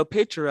 putting your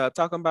picture up,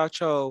 talking about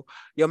your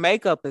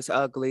makeup is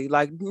ugly.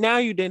 Like, now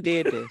you did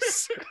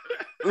this.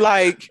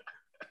 Like,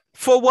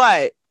 for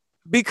what?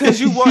 Because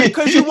you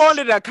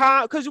wanted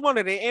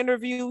an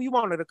interview, you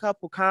wanted a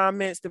couple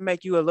comments to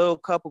make you a little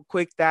couple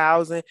quick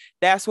thousand.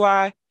 That's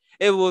why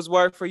it was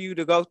worth for you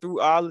to go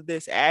through all of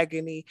this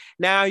agony.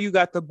 Now you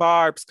got the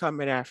barbs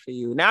coming after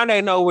you. Now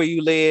they know where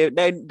you live.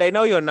 They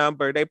know your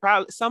number.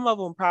 Some of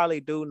them probably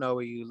do know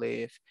where you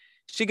live.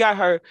 She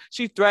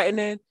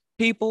threatening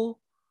people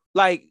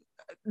like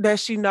that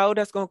she know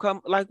that's gonna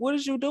come. Like, what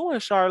is you doing,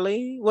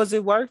 Charlene? Was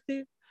it worth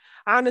it?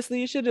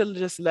 Honestly, you should have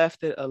just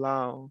left it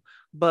alone.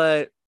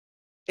 But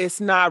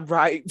it's not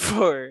right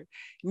for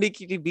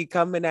Nicki to be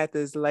coming at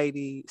this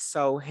lady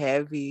so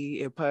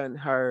heavy and putting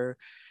her,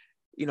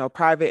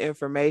 private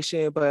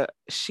information. But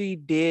she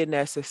did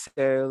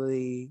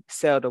necessarily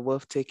sell the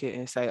wolf ticket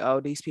and say, oh,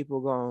 these people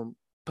going to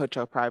put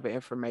your private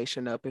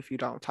information up if you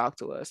don't talk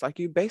to us. Like,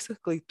 you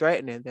basically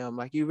threatening them.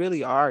 Like, you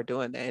really are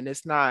doing that. And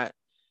it's not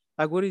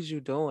like, what is you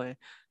doing?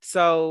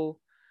 So,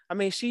 I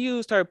mean, she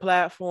used her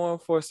platform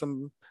for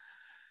some,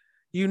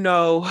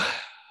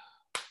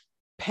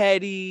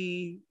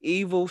 petty,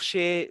 evil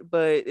shit,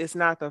 but it's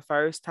not the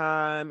first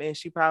time. And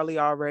she probably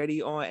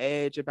already on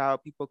edge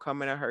about people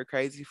coming at her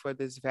crazy for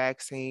this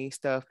vaccine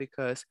stuff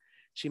because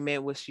she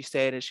meant what she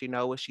said and she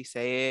know what she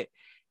said.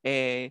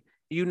 And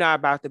you're not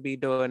about to be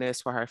doing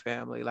this for her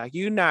family. Like,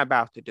 you're not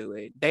about to do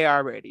it. They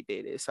already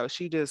did it. So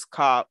she just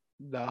caught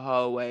the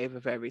whole wave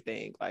of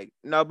everything. Like,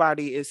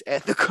 nobody is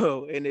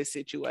ethical in this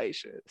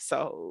situation.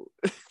 So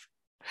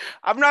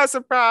I'm not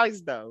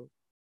surprised though.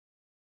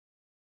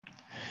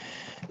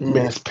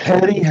 Miss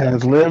Petty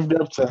has lived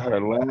up to her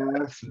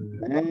last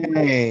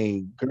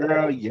name,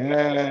 girl.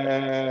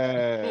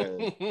 Yes.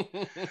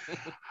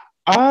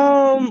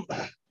 Um,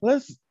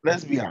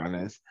 let's be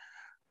honest.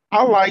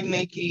 I like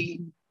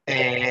Nicki,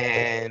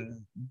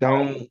 and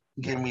don't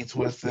get me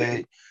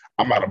twisted.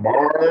 I'm not a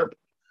barb,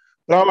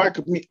 but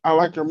I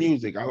like her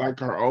music. I like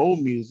her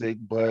old music,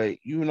 but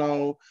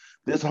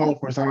this whole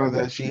persona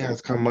that she has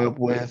come up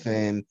with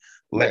and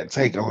let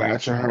take a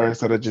latch on her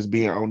instead of just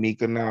being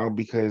Onika now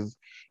because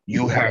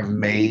you have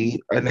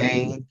made a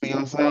name for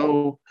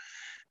yourself.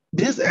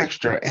 This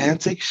extra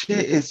antic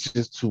shit is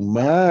just too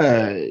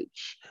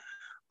much.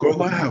 Girl,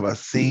 go have a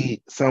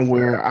seat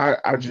somewhere.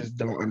 I just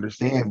don't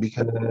understand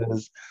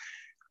because,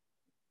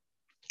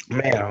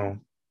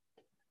 man,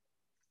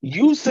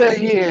 you sat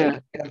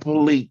here and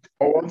leaked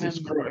all this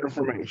girl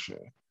information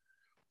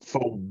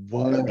for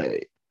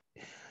what?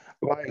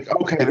 Like,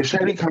 okay, the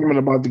shady comment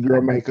about the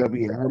girl makeup,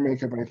 yeah, her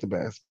makeup ain't the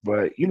best,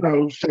 but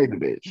shady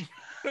bitch.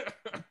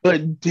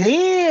 But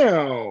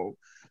damn,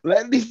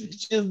 let these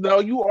bitches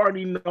know you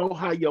already know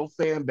how your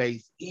fan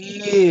base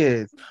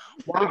is.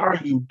 Why are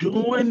you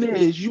doing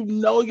this? You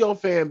know your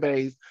fan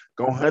base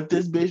gonna hunt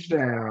this bitch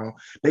down.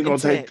 They gonna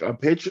take a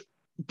picture.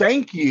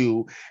 Thank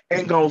you.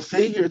 And gonna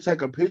sit here,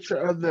 take a picture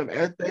of them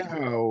at their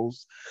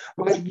house.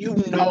 Like, you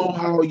know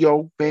how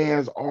your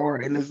fans are.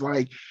 And it's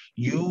like,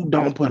 you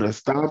don't put a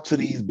stop to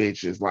these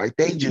bitches. Like,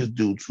 they just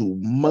do too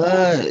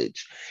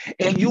much.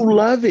 And you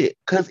love it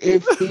because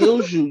it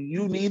feels you.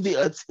 You need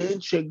the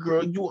attention,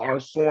 girl. You are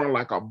soaring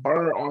like a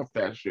bird off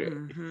that shit.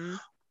 Mm-hmm.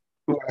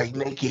 Like,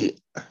 Nicki,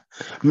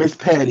 Miss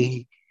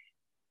Petty,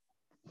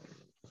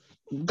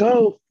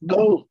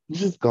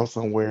 just go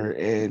somewhere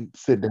and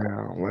sit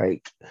down.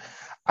 Like,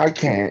 I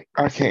can't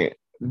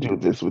do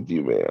this with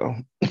you,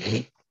 man.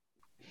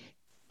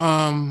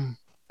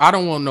 I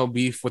don't want no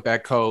beef with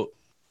that coat,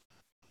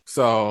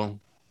 so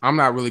I'm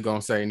not really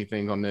gonna say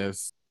anything on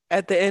this.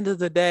 At the end of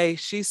the day,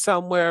 she's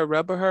somewhere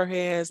rubbing her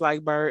hands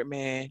like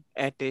Birdman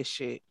at this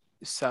shit.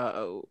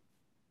 So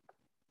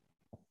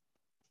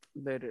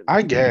Literally.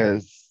 I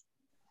guess.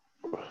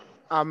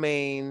 I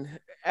mean,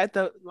 at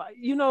the like,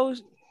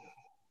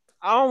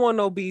 I don't want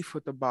no beef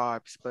with the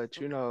Barbs, but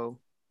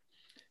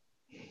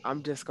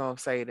I'm just gonna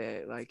say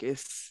that like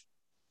it's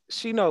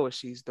she know what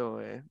she's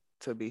doing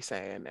to be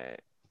saying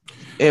that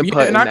and Yeah, and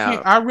putting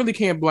out. I really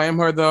can't blame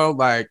her though.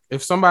 Like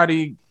if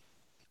somebody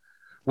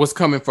was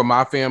coming from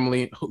my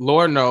family,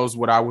 Lord knows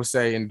what I would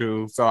say and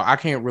do. So I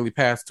can't really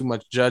pass too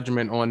much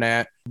judgment on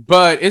that.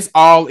 But it's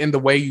all in the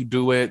way you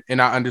do it.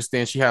 And I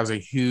understand she has a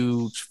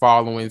huge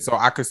following. So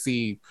I could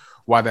see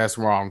why that's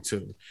wrong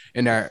too.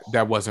 And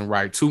that wasn't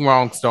right. Two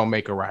wrongs don't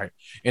make a right.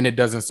 And it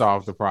doesn't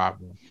solve the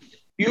problem.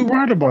 You're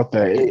right about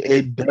that.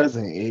 It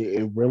doesn't.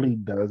 It really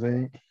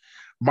doesn't.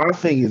 My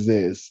thing is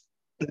this,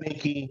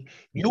 Nikki,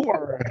 you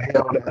are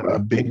held at a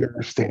bigger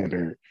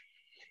standard.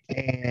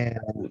 And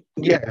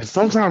yeah,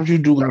 sometimes you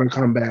do gotta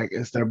come back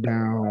and step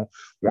down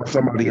on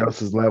somebody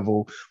else's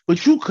level,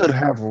 but you could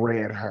have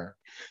read her.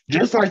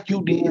 Just like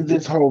you did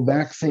this whole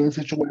vaccine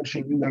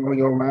situation you got on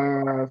your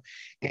live,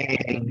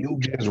 and you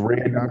just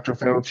read Dr.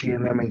 Fauci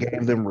and them and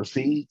gave them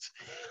receipts.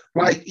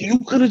 Like you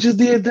could have just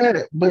did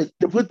that, but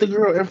to put the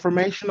girl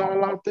information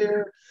all out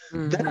there,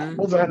 that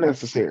was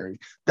unnecessary.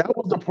 That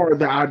was the part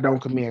that I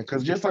don't commend.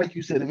 Because just like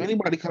you said, if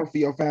anybody comes for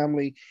your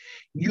family,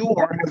 you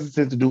are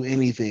hesitant to do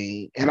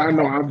anything. And I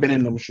know I've been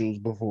in them shoes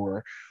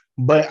before,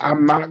 but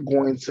I'm not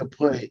going to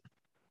put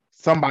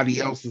somebody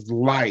else's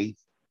life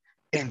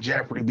in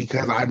jeopardy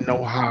because I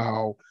know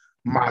how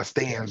my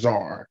stands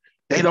are.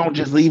 They don't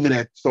just leave it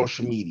at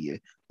social media.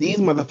 These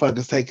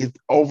motherfuckers take it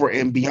over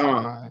and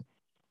beyond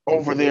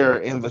over there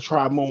in the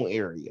Tri-Moon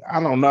area. I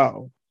don't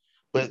know.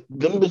 But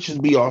them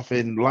bitches be off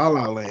in La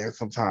La Land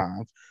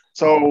sometimes.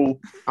 So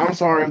I'm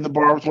sorry if the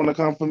barbs want to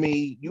come for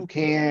me. You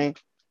can.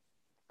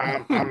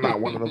 I'm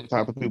not one of those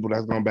type of people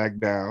that's gonna back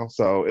down.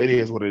 So it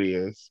is what it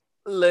is.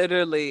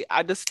 Literally,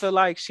 I just feel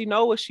like she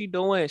know what she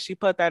doing. She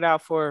put that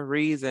out for a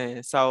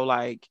reason. So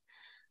like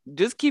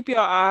just keep your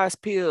eyes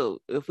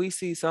peeled if we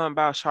see something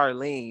about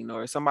Charlene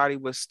or somebody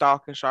was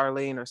stalking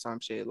Charlene or some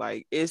shit.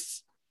 Like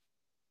it's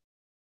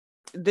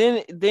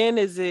then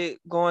is it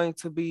going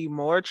to be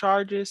more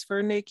charges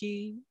for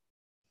Nikki?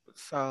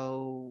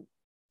 So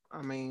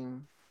I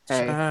mean,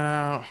 hey.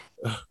 Child,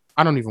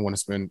 I don't even want to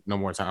spend no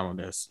more time on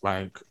this.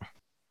 Like,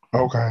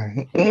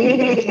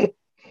 Okay.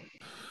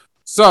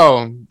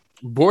 so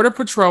Border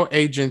Patrol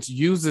agents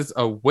uses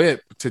a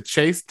whip to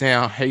chase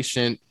down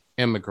Haitian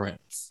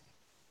immigrants.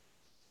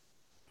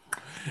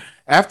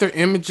 After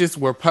images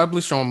were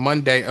published on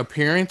Monday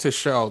appearing to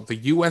show the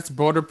U.S.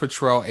 Border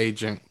Patrol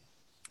agent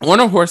on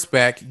a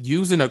horseback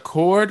using a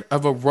cord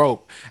of a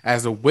rope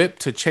as a whip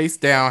to chase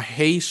down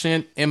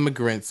Haitian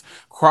immigrants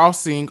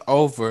crossing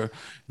over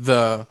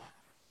the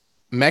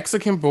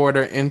Mexican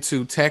border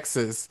into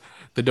Texas,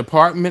 the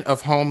Department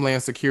of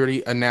Homeland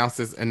Security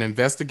announces an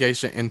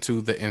investigation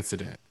into the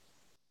incident.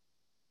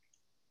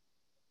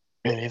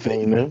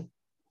 Anything new?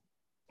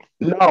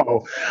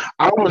 No,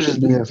 I was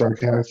just being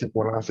sarcastic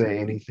when I say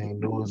anything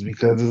new is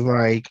because it's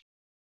like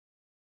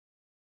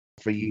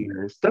for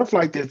years. Stuff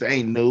like this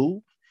ain't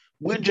new.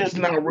 We're just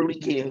not really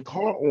getting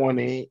caught on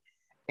it.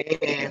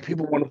 And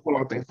people want to pull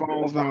out their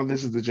phones now.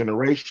 This is the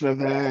generation of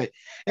that.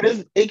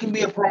 And it can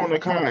be a pro and a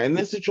con. In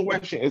this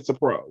situation, it's a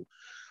pro.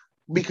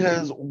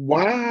 Because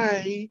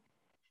why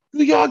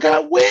do y'all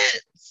got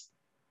whips?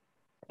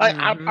 Like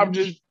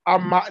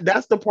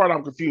that's the part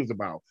I'm confused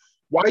about.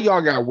 Why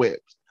y'all got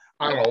whips?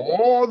 Out of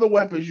all the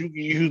weapons you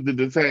can use to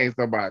detain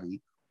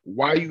somebody,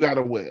 why you got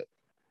a whip?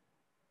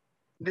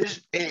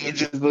 It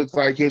just looks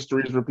like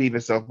history is repeating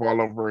itself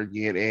all over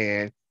again,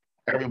 and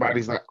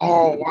everybody's like,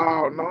 "Oh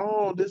wow,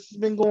 no, this has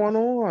been going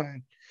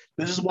on.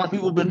 This is why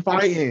people have been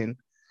fighting.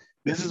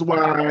 This is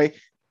why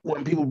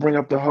when people bring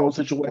up the whole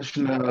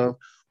situation of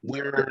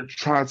we're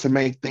trying to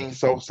make things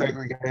so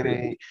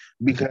segregated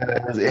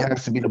because it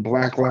has to be the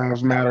Black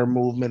Lives Matter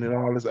movement and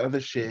all this other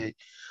shit."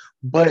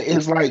 But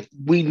it's like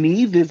we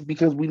need this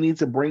because we need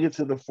to bring it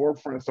to the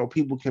forefront so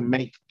people can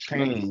make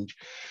change.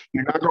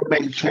 You're not gonna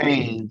make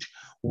change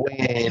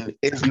when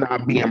it's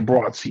not being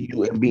brought to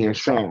you and being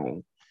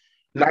shown.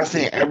 Not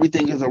saying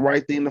everything is the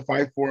right thing to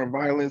fight for in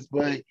violence,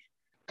 but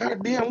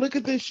goddamn, look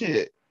at this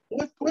shit.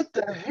 What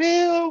the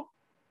hell?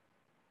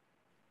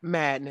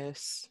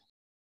 Madness.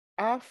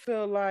 I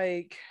feel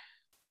like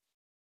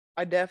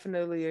I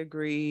definitely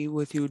agree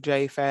with you,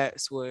 J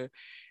Fats, where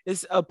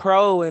it's a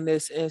pro in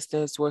this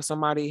instance where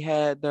somebody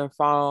had their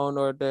phone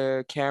or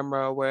their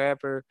camera or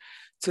wherever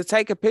to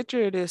take a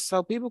picture of this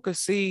so people could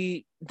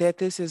see that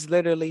this is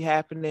literally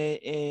happening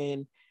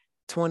in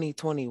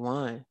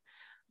 2021.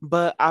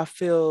 But I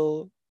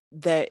feel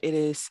that it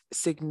is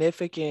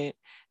significant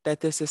that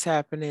this is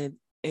happening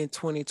in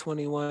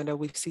 2021, that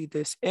we see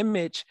this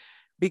image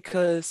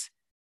because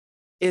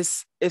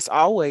it's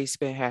always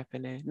been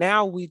happening.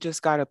 Now we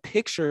just got a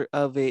picture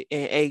of it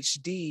in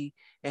HD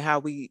and how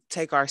we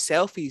take our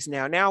selfies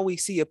now. Now we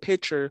see a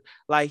picture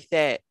like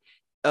that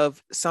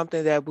of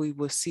something that we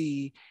will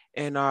see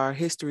in our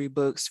history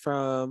books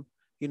from,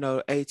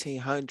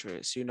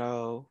 1800s,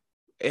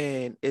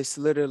 And it's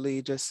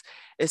literally just,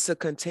 it's a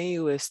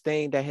continuous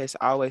thing that has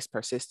always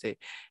persisted.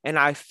 And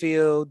I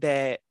feel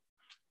that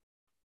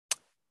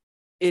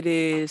it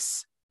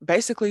is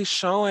basically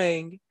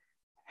showing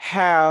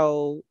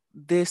how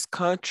this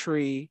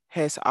country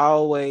has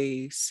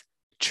always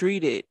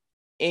treated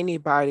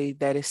anybody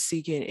that is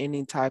seeking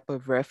any type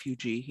of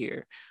refugee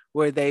here,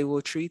 where they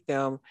will treat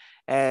them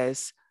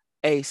as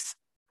a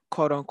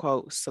quote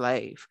unquote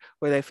slave,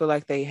 where they feel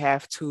like they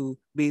have to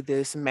be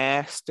this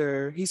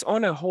master. He's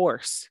on a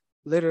horse,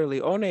 literally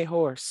on a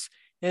horse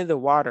in the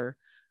water,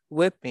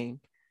 whipping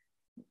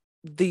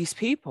these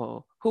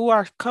people who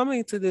are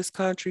coming to this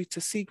country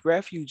to seek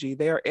refugee.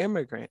 They are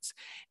immigrants.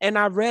 And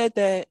I read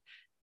that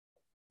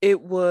it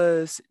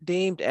was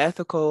deemed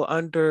ethical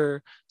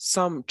under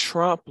some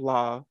Trump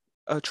law,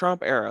 a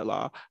Trump era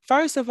law.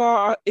 First of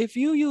all, if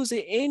you use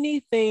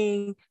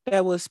anything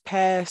that was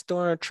passed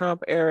during a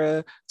Trump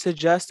era to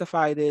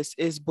justify this,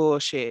 is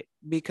bullshit.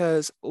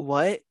 Because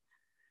what?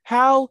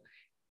 How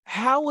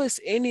how is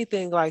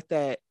anything like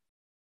that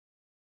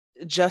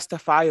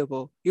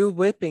justifiable? You're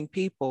whipping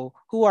people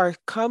who are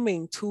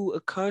coming to a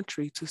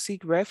country to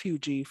seek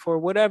refugee for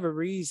whatever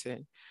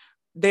reason.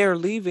 They're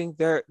leaving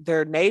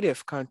their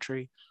native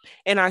country.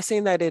 And I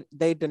seen that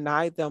they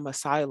denied them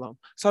asylum.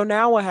 So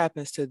now what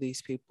happens to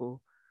these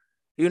people?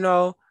 You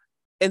know,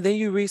 and then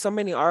you read so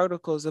many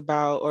articles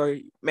about, or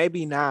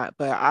maybe not,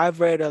 but I've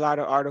read a lot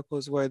of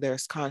articles where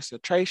there's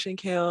concentration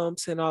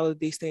camps and all of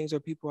these things where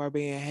people are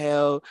being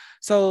held.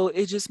 So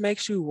it just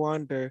makes you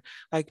wonder,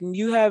 like,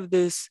 you have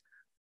this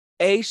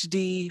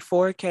HD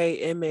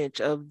 4K image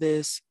of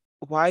this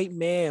white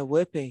man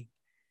whipping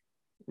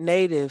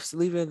natives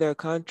leaving their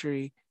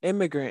country,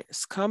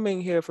 immigrants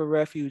coming here for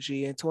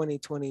refugee in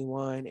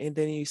 2021, and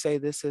then you say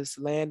this is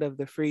land of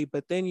the free,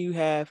 but then you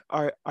have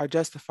are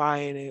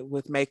justifying it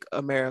with make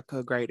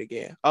America great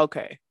again.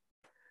 Okay.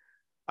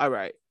 All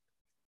right.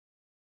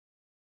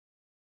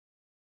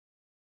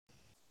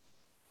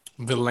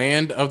 The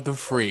land of the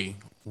free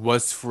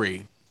was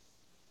free.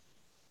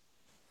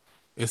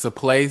 It's a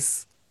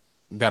place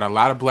that a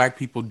lot of black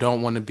people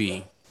don't want to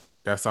be.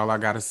 That's all I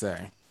gotta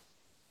say.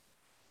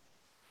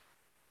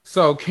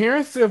 So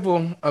Karen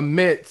Civil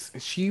admits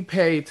she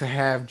paid to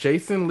have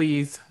Jason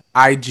Lee's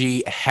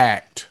IG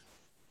hacked.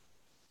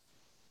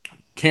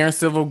 Karen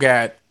Civil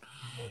got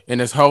in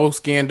this whole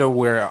scandal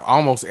where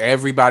almost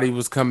everybody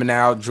was coming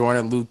out.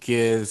 Jordan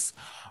Lucas,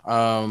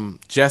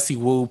 Jesse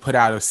Wu put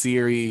out a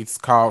series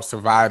called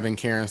Surviving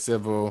Karen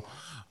Civil.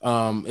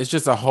 It's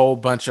just a whole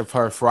bunch of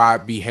her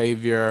fraud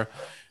behavior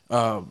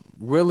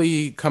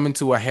really coming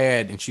to a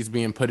head, and she's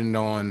being put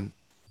on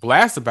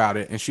blast about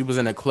it. And she was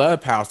in a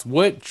clubhouse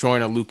with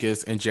Jordan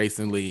Lucas and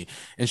Jason Lee,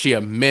 and she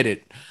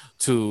admitted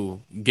to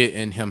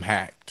getting him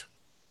hacked.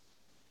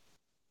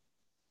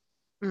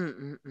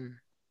 Mm-mm-mm.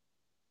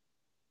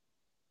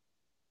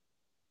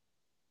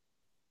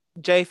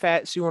 J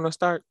Fats, you want to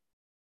start?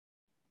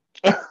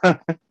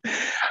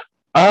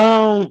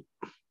 I'm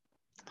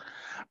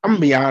gonna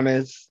be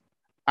honest.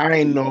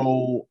 I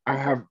know I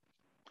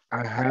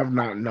have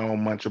not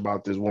known much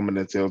about this woman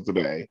until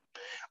today.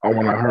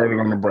 When I heard it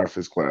on the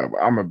Breakfast Club.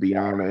 I'm gonna be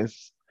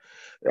honest.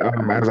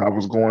 As I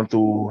was going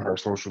through her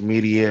social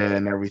media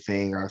and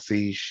everything, I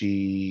see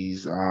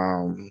she's like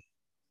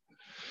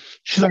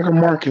a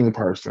marketing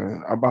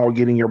person about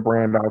getting your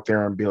brand out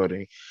there and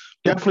building.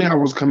 Definitely, I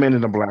was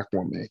commending a black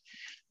woman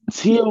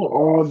till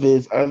all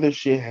this other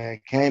shit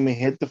had came and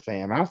hit the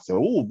fan. I said,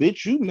 "Oh,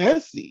 bitch, you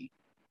messy.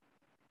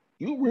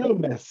 You real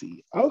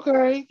messy."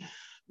 Okay,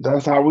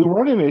 that's how we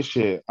running this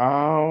shit.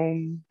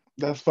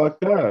 That's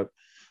fucked up.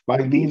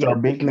 Like these are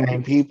big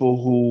name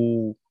people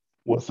who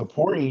was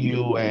supporting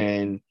you,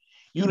 and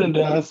you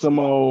done some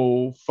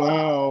old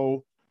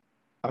foul,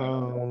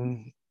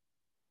 um,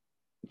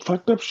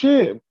 fucked up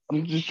shit.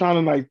 I'm just trying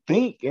to like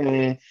think,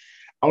 and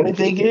only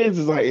thing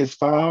is like it's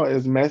foul,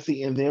 it's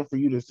messy, and then for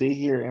you to sit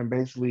here and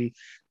basically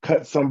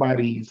cut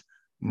somebody's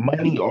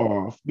money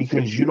off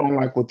because you don't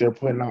like what they're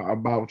putting out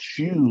about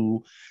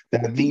you,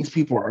 that these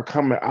people are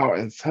coming out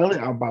and telling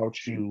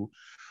about you,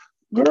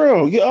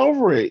 girl, get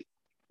over it.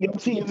 Your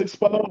tea is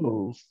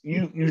exposed.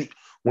 You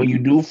when you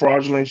do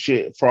fraudulent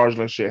shit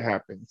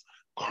happens.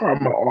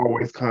 Karma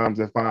always comes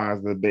and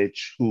finds the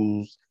bitch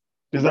who's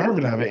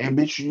deserving of it. And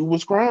bitch, you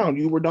was crowned.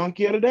 You were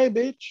donkey of the day,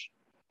 bitch.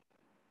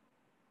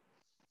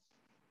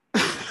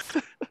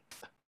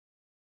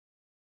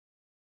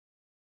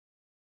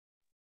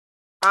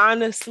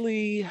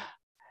 Honestly,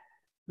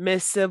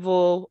 Miss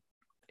Civil,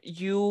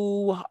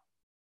 you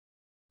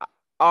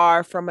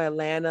are from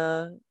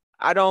Atlanta.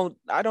 I don't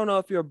know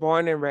if you're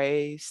born and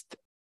raised,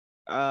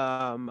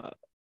 um,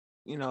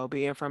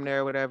 being from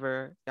there,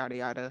 whatever, yada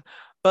yada.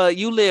 But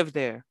you live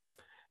there.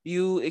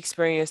 You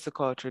experience the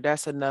culture.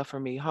 That's enough for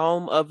me.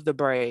 Home of the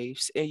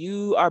Braves. And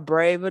you are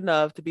brave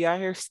enough to be out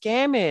here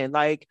scamming.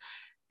 Like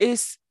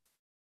it's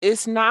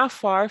it's not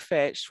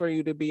far-fetched for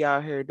you to be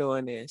out here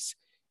doing this.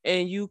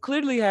 And you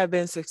clearly have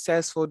been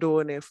successful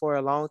doing it for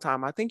a long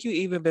time. I think you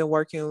even been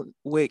working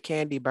with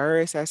Candy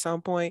Burris at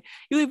some point.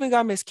 You even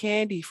got Miss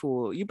Candy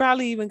fooled. You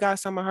probably even got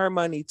some of her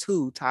money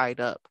too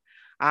tied up.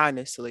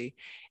 honestly.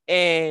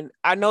 And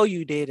I know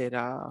you did it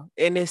all.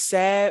 And it's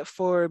sad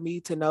for me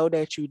to know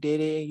that you did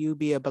it and you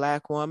be a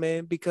Black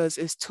woman, because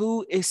it's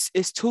too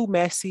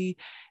messy,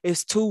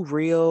 it's too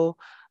real.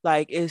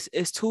 Like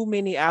it's too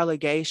many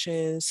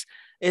allegations.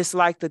 It's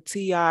like the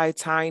Ti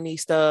tiny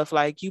stuff.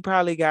 Like you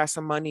probably got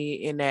some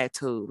money in that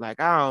too. Like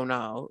I don't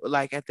know.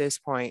 Like at this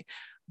point,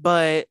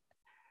 but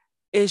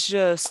it's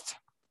just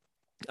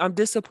I'm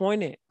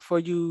disappointed for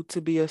you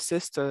to be a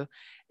sister.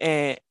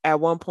 And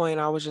at one point,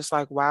 I was just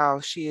like,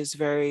 wow, she is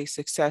very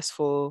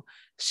successful.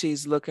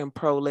 She's looking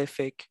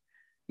prolific,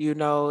 and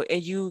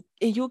you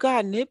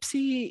got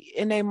Nipsey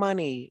in their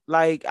money.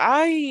 Like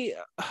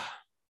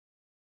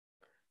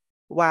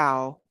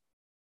wow,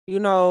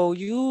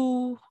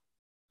 you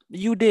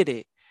did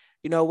it.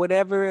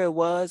 Whatever it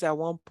was at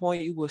one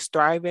point, you were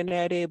striving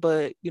at it,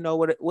 but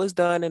what it was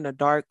done in the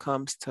dark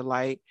comes to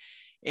light,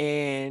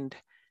 and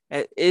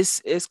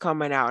it's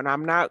coming out. And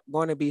I'm not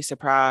going to be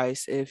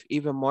surprised if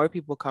even more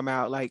people come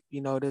out, like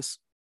this,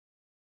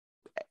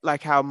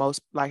 like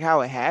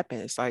how it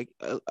happens. Like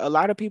a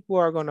lot of people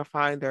are going to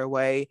find their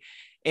way,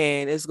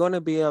 and it's going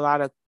to be a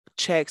lot of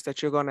checks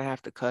that you're going to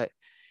have to cut.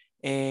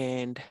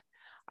 And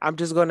I'm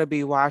just going to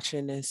be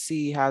watching and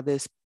see how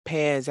this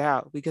pans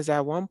out, because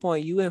at one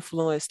point you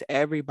influenced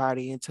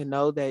everybody, and to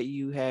know that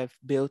you have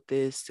built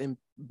this and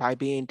by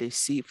being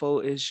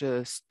deceitful is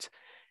just,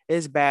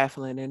 it's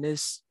baffling, and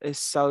it's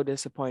so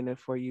disappointing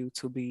for you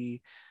to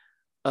be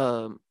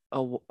a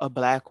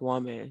Black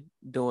woman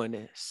doing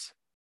this.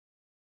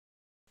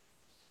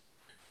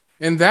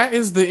 And that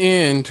is the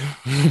end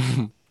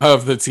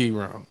of the tea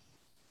room.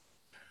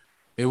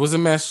 It was a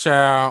mess,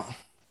 child.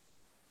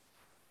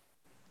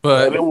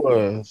 But it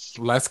was.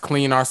 let's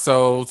clean our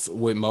souls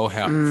with Mo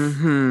Health.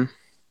 Mm-hmm.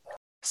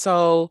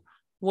 So,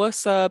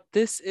 what's up?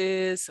 This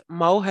is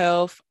Mo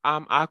Health.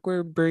 I'm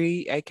Awkward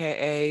Bree,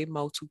 aka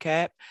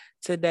Mo2Cap.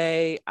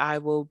 Today, I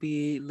will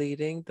be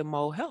leading the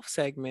Mo Health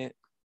segment.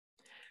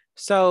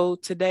 So,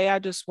 today, I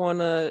just want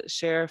to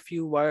share a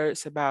few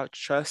words about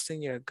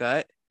trusting your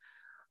gut.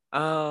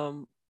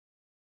 Um,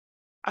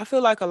 I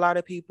feel like a lot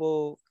of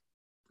people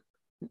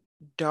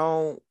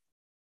don't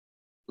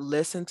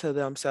listen to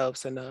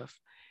themselves enough.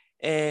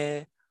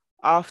 And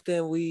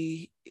often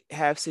we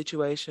have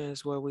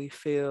situations where we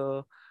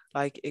feel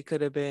like it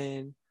could have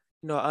been,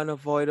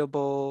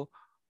 unavoidable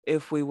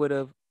if we would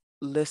have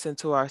listened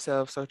to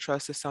ourselves or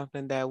trusted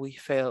something that we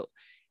felt,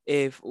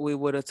 if we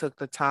would have took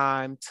the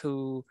time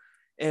to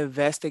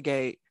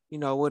investigate,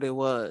 what it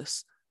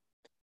was.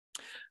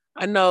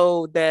 I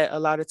know that a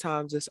lot of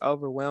times it's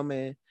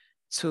overwhelming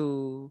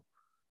to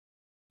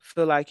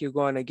feel like you're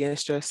going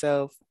against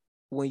yourself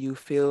when you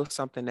feel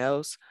something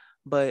else.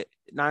 But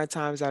 9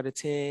 times out of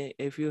 10,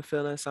 if you're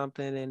feeling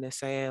something and it's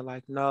saying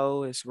like,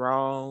 no, it's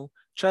wrong,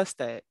 trust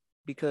that,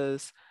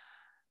 because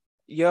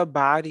your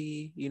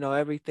body,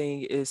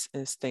 everything is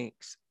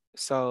instincts.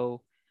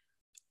 So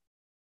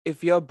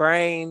if your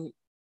brain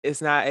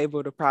is not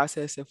able to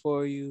process it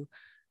for you,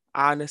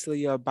 honestly,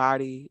 your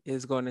body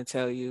is going to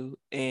tell you.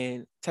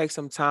 And take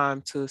some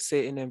time to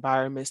sit in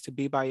environments to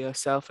be by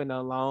yourself and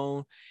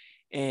alone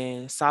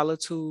and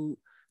solitude,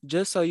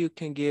 just so you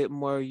can get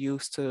more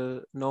used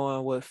to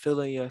knowing what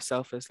feeling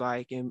yourself is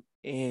like, and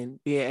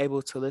being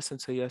able to listen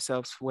to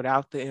yourself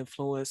without the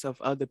influence of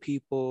other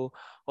people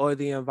or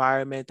the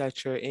environment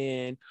that you're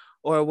in,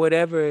 or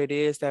whatever it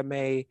is that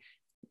may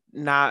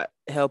not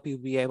help you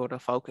be able to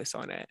focus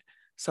on it.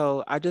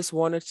 So I just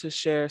wanted to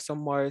share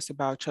some words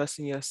about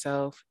trusting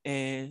yourself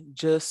and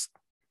just,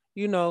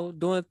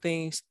 doing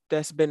things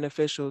that's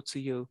beneficial to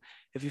you.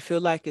 If you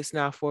feel like it's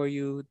not for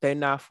you, they're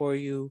not for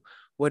you.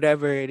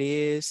 Whatever it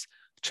is,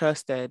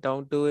 trust that.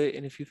 Don't do it.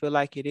 And if you feel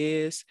like it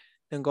is,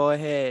 then go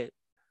ahead.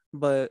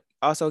 But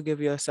also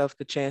give yourself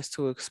the chance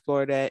to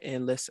explore that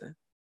and listen.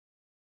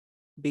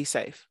 Be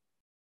safe.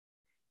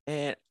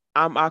 And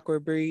I'm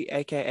Awkward Bree,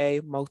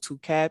 aka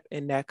Mo2Cap,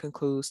 and that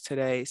concludes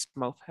today's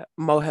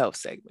Mo Health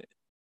segment.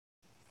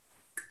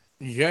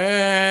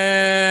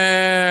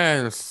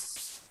 Yes.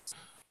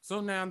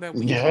 So now that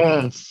we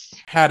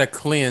had a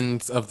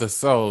cleanse of the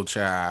soul,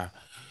 child.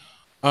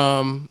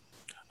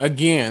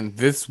 Again,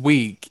 this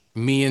week,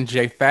 me and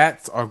Jay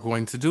Fats are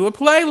going to do a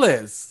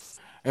playlist,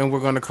 and we're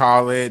going to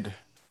call it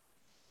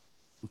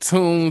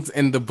Tunes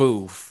in the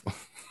Booth.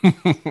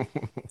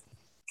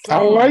 I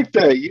like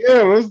that.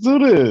 Yeah, let's do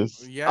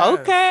this. Yes.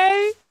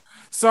 Okay.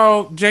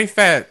 So, Jay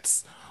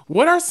Fats,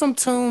 what are some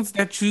tunes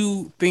that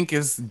you think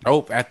is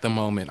dope at the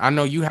moment? I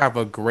know you have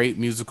a great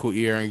musical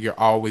ear and you're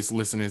always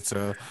listening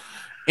to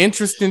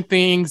interesting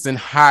things and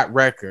hot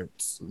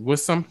records.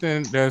 What's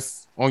something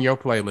that's on your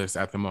playlist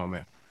at the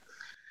moment?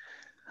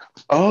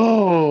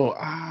 Oh,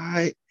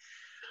 I'm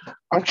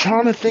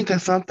trying to think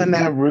of something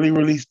that really,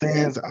 really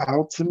stands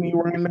out to me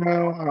right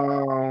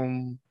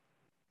now.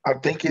 I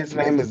think his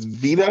name is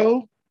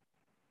Vito.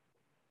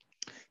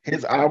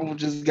 His album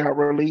just got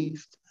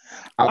released.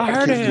 I I like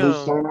heard of his new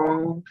him.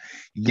 song.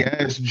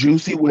 Yes,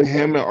 Juicy with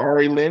him and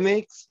Ari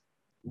Lennox.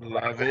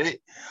 Love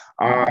it.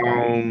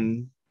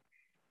 Um,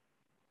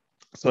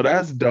 so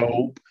that's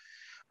dope.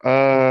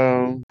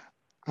 Um,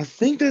 I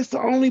think that's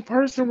the only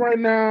person right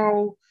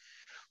now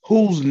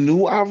who's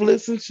new I've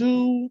listened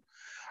to.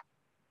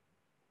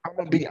 I'm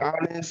gonna be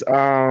honest.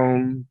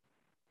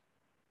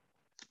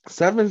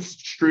 Seven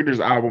Streeters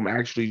album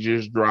actually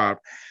just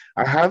dropped.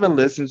 I haven't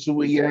listened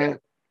to it yet,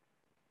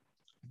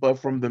 but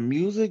from the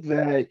music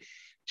that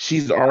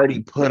she's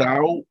already put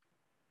out,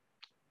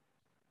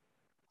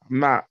 I'm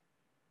not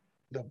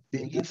the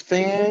biggest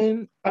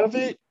fan of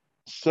it.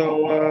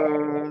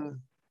 So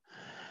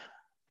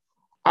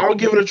I'll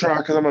give it a try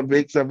because I'm a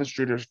big Seven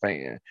Streeters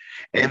fan.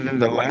 And then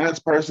the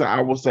last person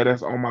I will say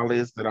that's on my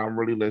list that I'm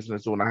really listening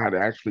to, and I had to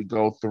actually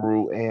go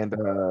through and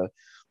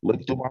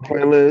look through my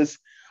playlist,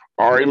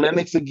 Ari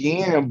Lennox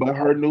again, but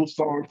her new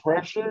song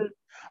Pressure.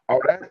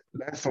 Oh,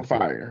 that's some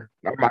fire.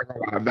 I'm not gonna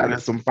lie, that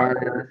is some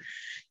fire.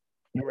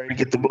 You ready to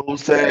get the mood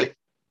set?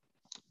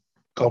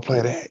 Go play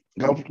that.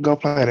 Go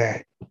play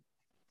that.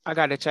 I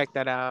gotta check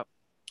that out.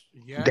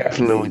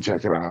 Definitely Yes,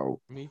 check it out.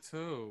 me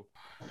too.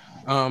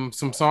 Some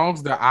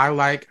songs that I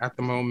like at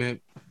the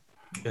moment.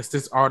 It's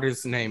this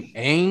artist named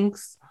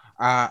Angs.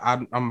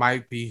 I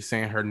might be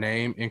saying her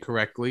name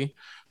incorrectly,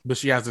 but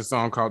she has a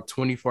song called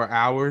 24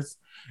 Hours,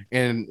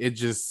 and it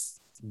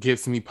just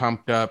gets me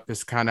pumped up.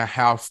 It's kind of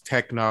house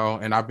techno,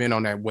 and I've been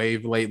on that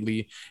wave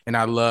lately, and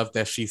I love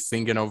that she's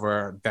singing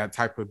over that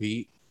type of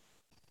beat.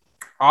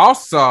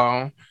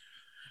 Also,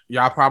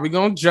 y'all probably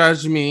gonna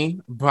judge me,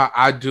 but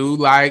I do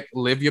like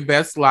Live Your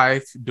Best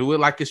Life, Do It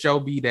Like It's Your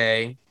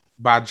B-Day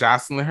by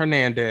Jocelyn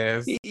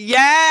Hernandez.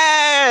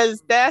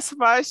 Yes, that's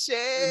my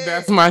shit.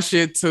 That's my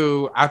shit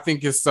too. I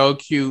think it's so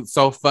cute,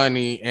 so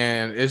funny,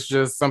 and it's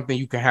just something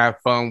you can have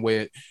fun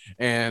with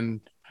and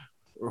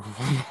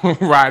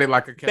ride it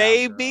like a cowgirl.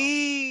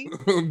 Baby.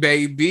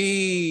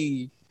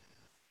 Baby.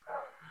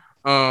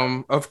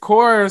 Of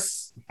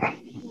course,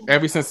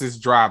 ever since it's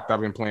dropped,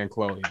 I've been playing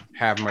Chloe.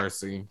 Have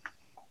Mercy.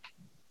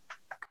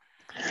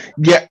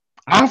 Yeah,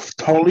 I've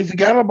totally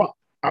forgot about.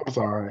 I'm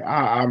sorry.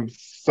 I'm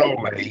so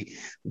late.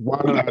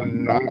 Why did I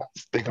not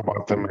think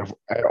about them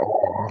at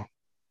all?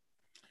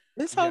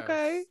 It's Yes,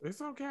 okay.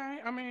 it's okay.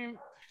 I mean,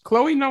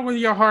 Chloe know where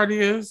your heart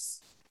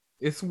is.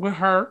 It's with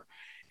her,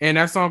 and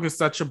that song is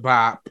such a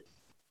bop.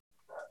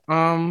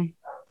 Um,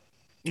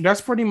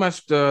 that's pretty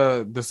much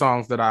the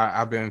songs that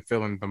I've been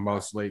feeling the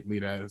most lately.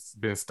 That's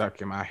been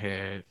stuck in my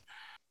head.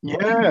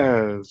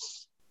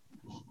 Yes.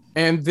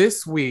 And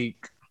this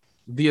week,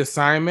 the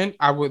assignment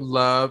I would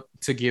love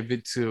to give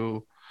it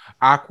to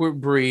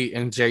Awkward Bree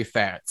and J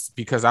Fats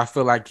because I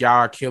feel like y'all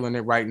are killing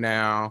it right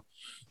now.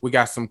 We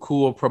got some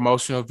cool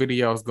promotional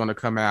videos going to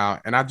come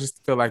out, and I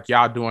just feel like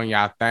y'all doing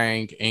y'all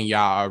thing and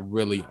y'all are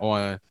really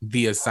on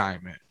the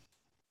assignment.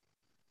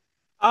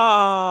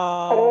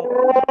 Oh,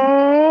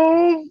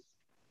 Oh,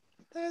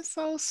 that's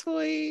so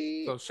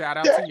sweet. So shout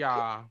out to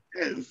y'all.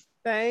 yes.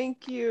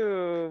 Thank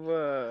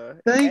you.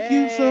 Thank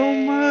you so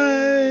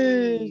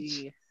much.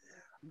 Hey.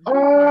 Oh,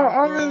 You're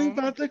I'm really welcome.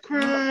 about to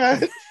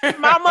cry.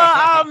 Mama,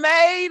 I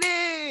made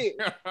it.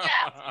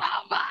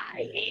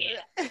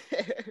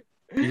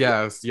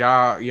 Yes,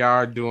 y'all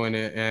are doing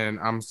it, and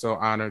I'm so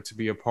honored to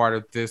be a part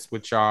of this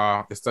with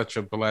y'all. It's such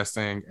a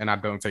blessing, and I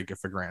don't take it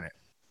for granted.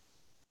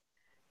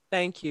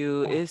 Thank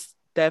you. It's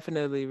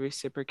definitely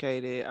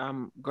reciprocated.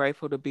 I'm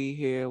grateful to be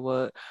here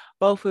with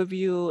both of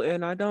you,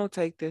 and I don't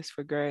take this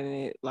for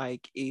granted,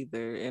 like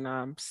either. And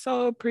I'm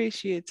so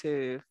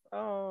appreciative.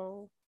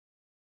 Oh,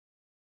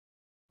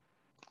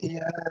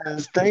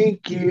 Yes,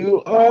 thank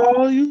you.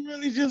 Oh, you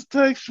really just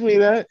touched me.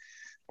 That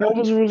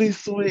was really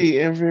sweet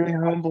and very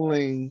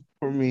humbling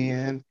for me.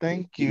 And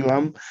thank you.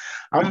 I'm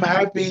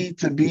happy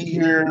to be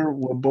here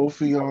with both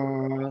of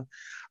y'all.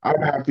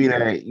 I'm happy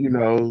that,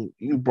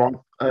 you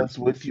brought us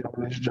with you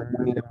on this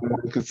journey. And I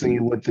want to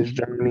continue with this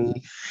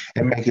journey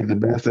and make it the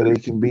best that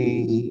it can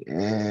be.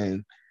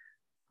 And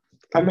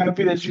I'm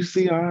happy that you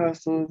see our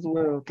hustle as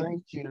well.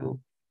 Thank you.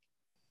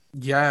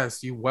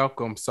 Yes, you're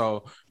welcome.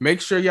 So make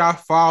sure y'all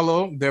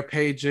follow their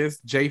pages,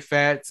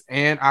 JFats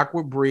and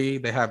Aqua Bree.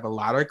 They have a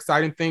lot of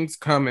exciting things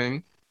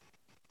coming.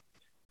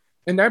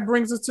 And that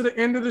brings us to the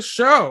end of the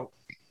show.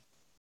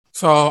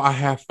 So I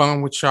had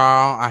fun with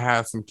y'all. I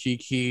had some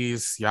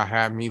kikis. Y'all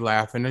had me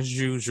laughing as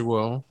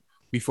usual.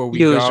 Before we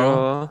go,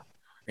 usual.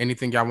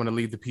 anything y'all want to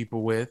leave the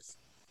people with?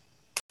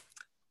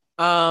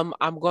 I'm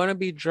gonna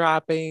be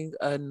dropping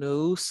a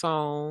new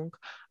song.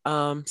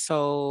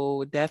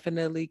 So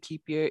definitely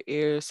keep your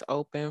ears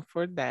open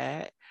for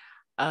that.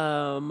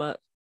 Um,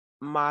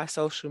 my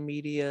social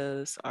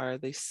medias are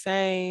the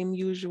same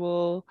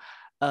usual.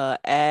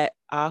 At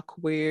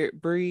Awkward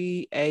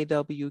Bree,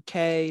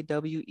 AWKWEIRD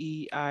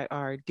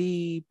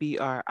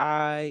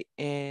BRI,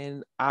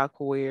 and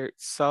Awkward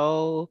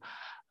Soul,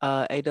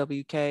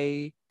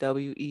 AWKWEIRD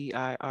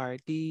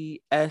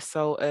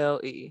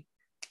SOLE.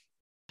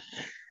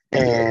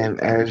 And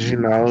as you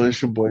know,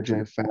 it's your boy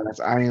Jay Fast.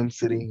 I am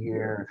sitting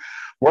here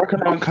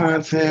working on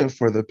content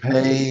for the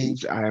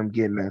page. I am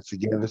getting that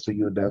together, so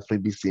you'll definitely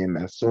be seeing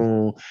that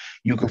soon.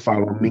 You can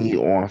follow me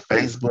on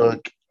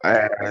Facebook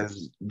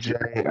as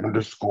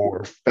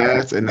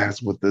J_Fast, and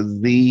that's with the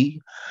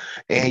Z.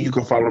 And you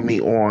can follow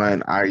me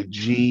on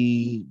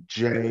IG,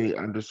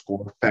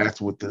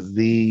 J_Fast with the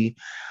Z.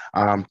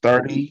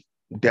 30.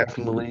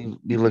 Definitely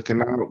be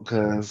looking out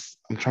because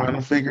I'm trying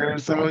to figure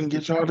this out and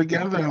get y'all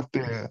together out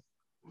there.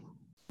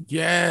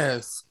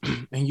 Yes.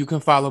 And you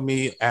can follow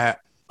me at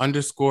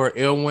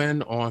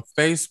 _Ilwin on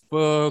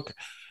Facebook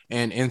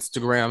and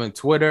Instagram and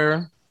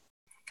Twitter.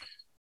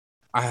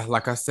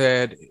 Like I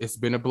said, it's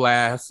been a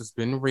blast. It's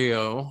been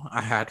real.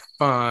 I had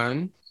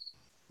fun.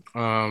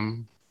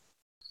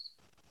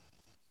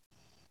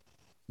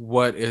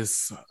 What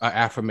is an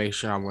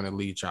affirmation I want to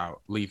leave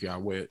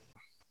y'all with?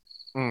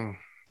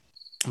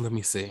 Let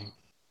me see.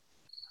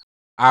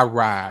 I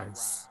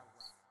rise.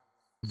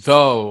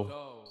 Though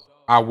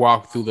I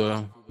walk through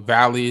the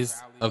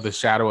valleys of the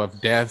shadow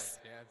of death,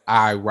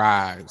 I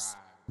rise.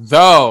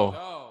 Though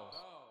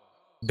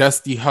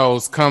dusty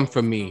hoes come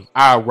for me,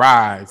 I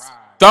rise.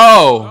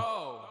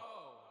 Though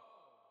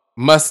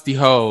musty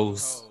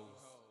hoes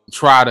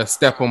try to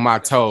step on my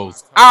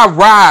toes, I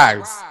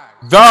rise.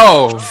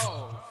 Though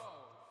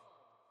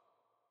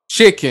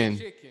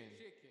chicken,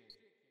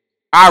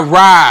 I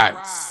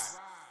rise.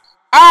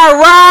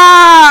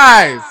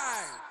 I rise.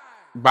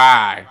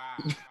 Bye.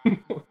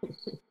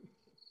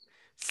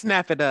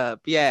 Snap it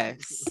up.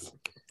 Yes.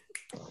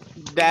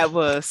 That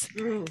was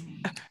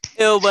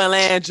Ilwin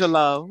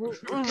Angelo.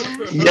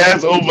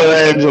 Yes,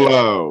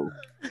 Angelo.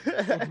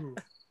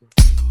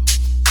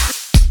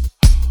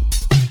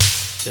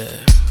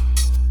 Yeah.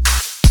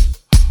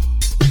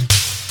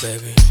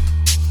 Baby.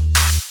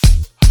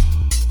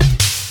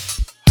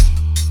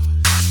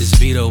 It's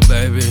Vito,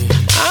 baby.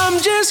 I'm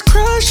just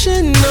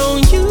crushing on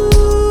you.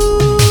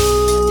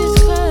 Just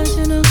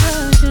crushing, I'm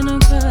crushing,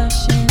 I'm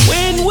crushing.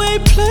 When we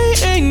play,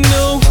 ain't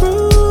no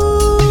rules.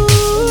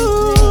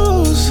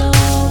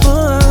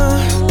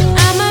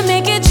 I'ma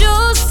make it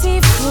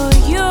juicy for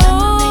you.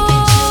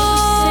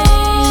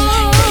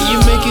 Can you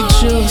make it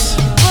juicy?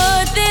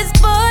 Put this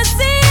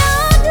pussy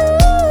on you.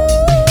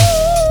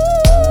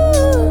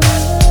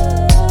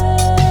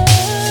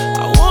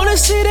 I wanna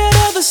see that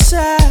other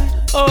side.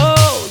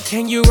 Oh,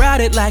 can you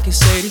ride it like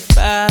it's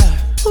 85?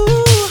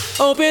 Ooh,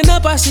 open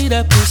up, I see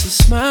that pussy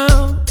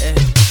smile. Yeah.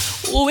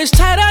 Ooh, it's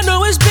tight, I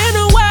know it's been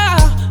a while.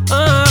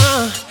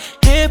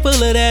 Handful of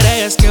that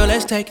ass, girl,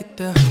 let's take it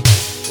there.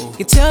 Ooh.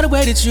 Can tell the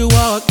way that you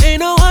walk, ain't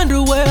no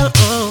underwear.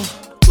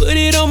 Put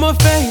it on my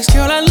face,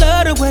 girl, I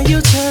love the way you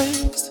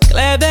taste.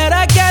 Glad that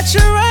I got you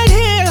right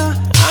here.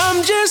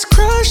 I'm just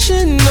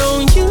crushing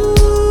on you.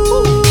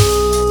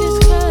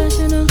 Just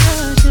crushing, I'm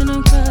crushing,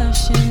 I'm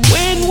crushing.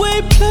 When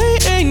we play,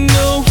 ain't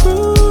no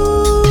rules.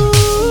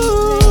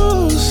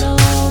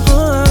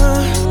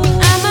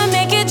 I'ma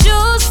make it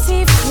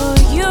juicy for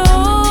you.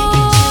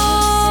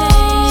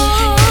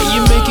 Can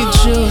you make it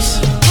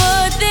juicy?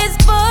 Put this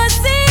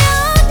pussy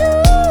on you.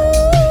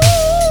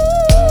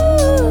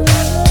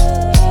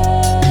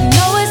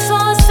 Know it's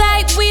on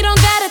sight, we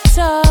don't gotta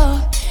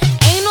talk.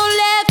 Ain't no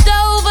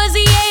leftovers,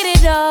 he ate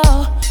it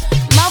all.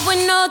 Mouth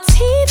with no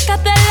teeth,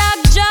 got that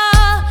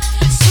lockjaw.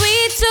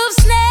 Sweet tooth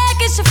snack,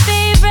 it's your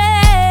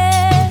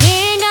favorite. He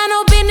ain't got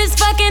no business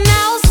fucking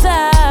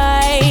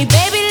outside.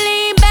 Baby,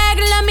 lean back,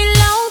 let me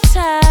long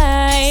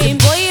time. Say,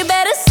 boy, you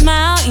better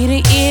smile, eat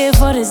an ear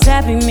for the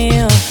Happy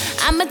Meal.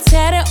 I'ma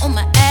tat it on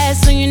my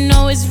ass so you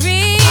know it's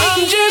real.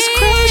 I'm just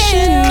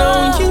crushing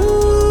on you.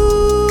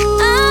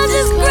 I'm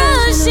just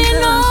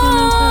crushing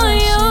on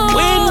you.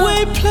 When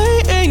we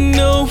play, ain't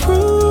no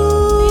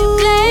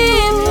rules.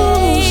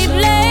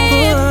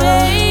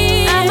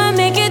 Play, I'ma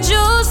make it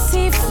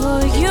juicy for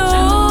you.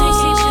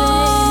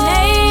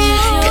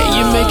 Can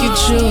you make it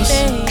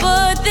juicy?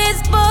 Put this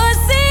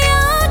pussy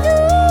on you.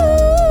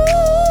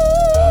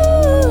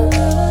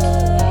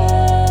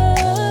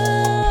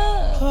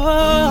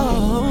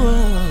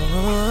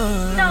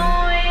 No,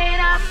 it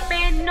up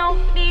and no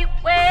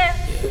beware.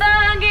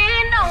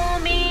 Thuggin'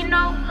 on me,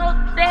 no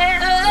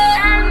hotel.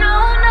 I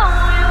know, no,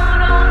 you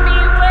don't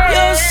beware.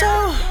 You're so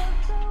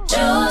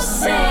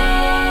juicy.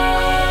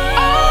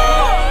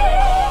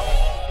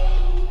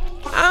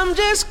 I'm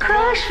just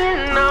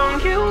crushing on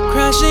you.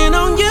 Crushing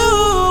on you.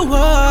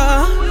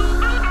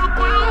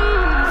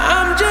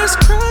 I'm just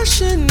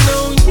crushing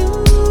on you.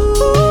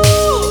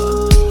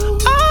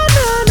 Oh,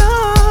 no.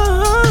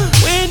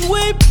 When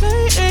we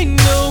play, ain't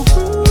no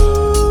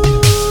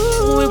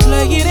rules. We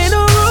play it in a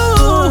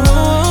room.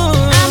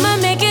 I'ma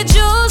make it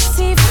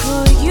juicy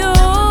for you.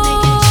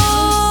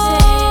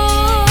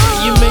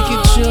 You make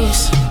it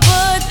juicy.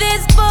 Put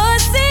this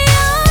pussy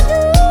on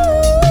you.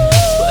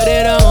 Put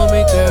it on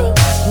me, girl.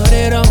 Put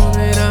it on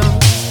me now.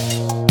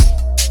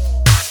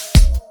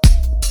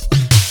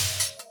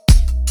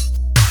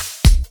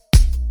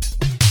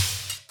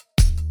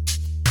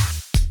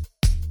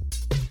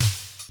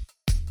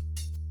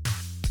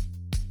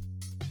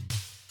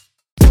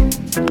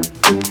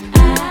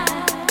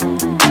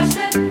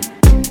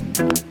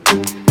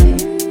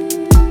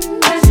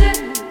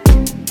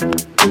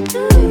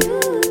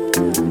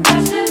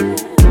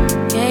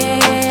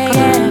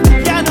 Yeah.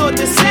 Y'all know what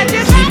this is.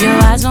 Keep your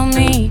eyes on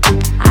me.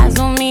 I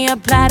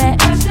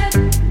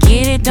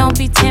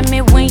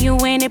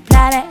in it,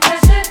 apply that.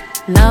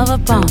 Love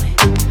upon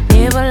it,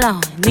 live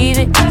alone, leave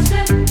it.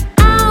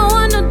 I don't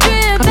want no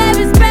drip,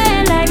 baby,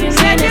 spread like it's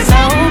really so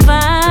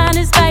fine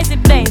and spicy,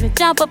 baby.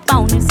 Jump up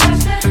on this.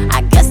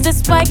 I guess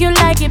that's why you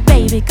like it,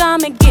 baby.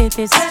 Come and get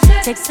this.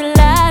 Takes a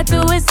lot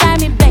to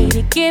excite me,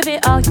 baby. Give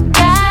it all you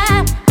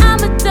got. I'm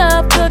a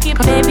tough cookie,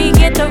 baby.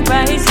 Get the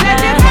right spot.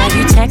 Why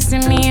you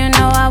texting me? You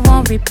know I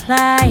won't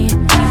reply.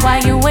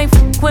 Why you ain't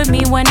f with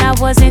me when I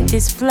wasn't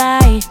this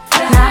fly?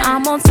 Now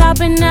I'm on top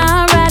and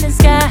now I'm riding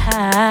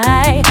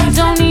sky.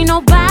 Don't need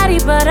nobody,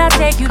 but I'll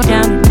take you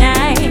down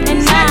tonight.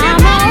 And now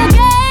I'm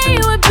okay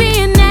with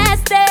being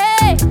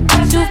nasty.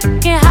 Too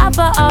fucking hot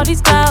for all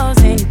these clothes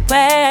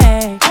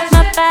anyway.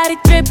 My body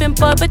dripping,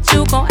 but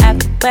you gon' have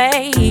to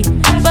wait.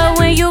 But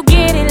when you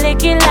get it,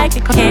 lick it like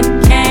the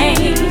candy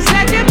cane.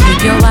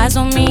 Keep your eyes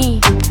on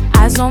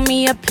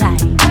me, apply.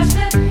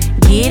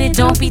 Get it,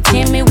 don't be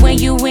timid when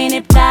you in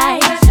it, fly.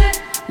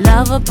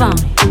 Love upon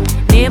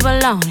it, live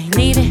alone and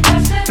leave it.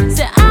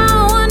 Say I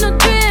don't want no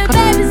drip,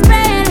 baby,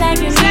 spray it like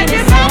you need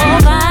it. So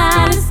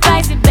fine and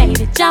spicy,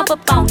 baby, jump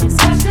up on this.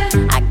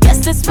 I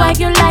guess that's why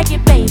you like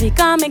it, baby.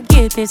 Come and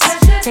get this.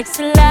 Takes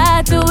a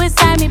lot to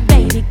excite me,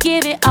 baby.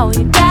 Give it all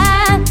you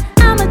got.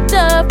 I'm a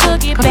tough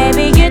cookie,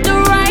 baby. Get the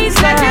right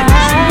spot.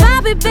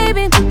 Pop it,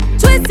 baby.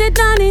 Twist it,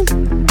 honey.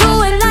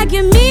 Do it like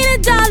you mean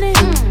it, darling.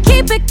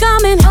 Keep it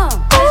coming.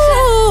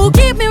 Ooh,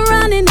 keep me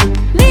running.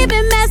 Leave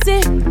it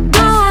messy.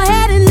 Go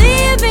ahead and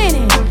live in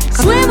it.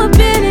 Swim up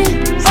in it.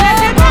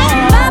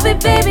 Pop it,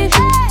 baby.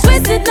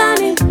 Twist it,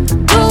 honey.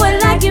 Do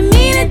it like you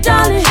mean it,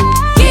 darling.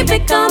 Keep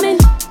it coming.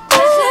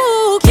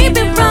 Ooh, keep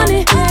it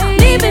running.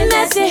 Leave it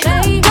messy.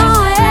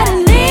 Go ahead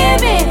and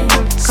live in it.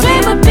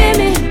 Swim up in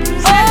it.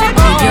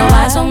 Keep your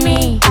eyes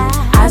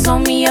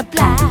on me,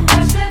 apply.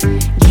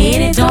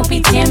 Get it, don't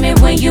be timid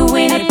when you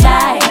in it,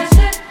 fly.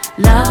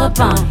 Love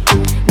upon it,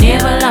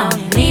 live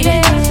alone, leave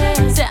it.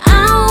 Say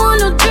I don't want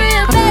no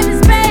drip, baby,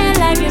 spray it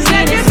like you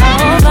mean it. So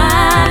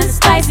fine and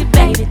spicy,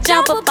 baby,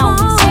 jump up on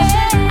this.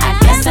 I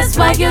guess that's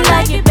why you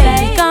like it,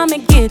 baby. Come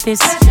and get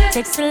this.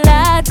 Takes a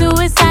lot to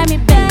excite me,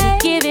 baby.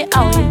 Give it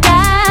all you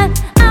got.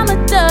 I'm a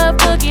tough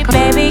cookie,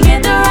 baby.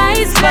 Get the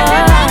right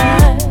spot.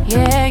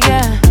 Yeah,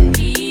 yeah.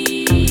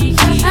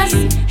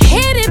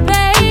 Hit it,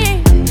 baby.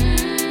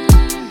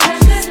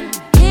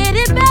 Hit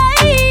it,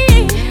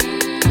 baby.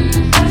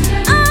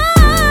 Oh,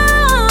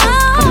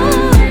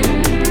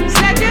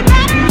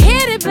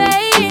 hit it,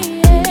 baby.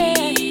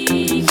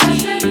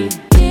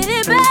 Hit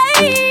it,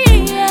 baby.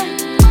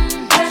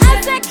 I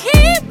said,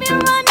 keep me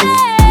running.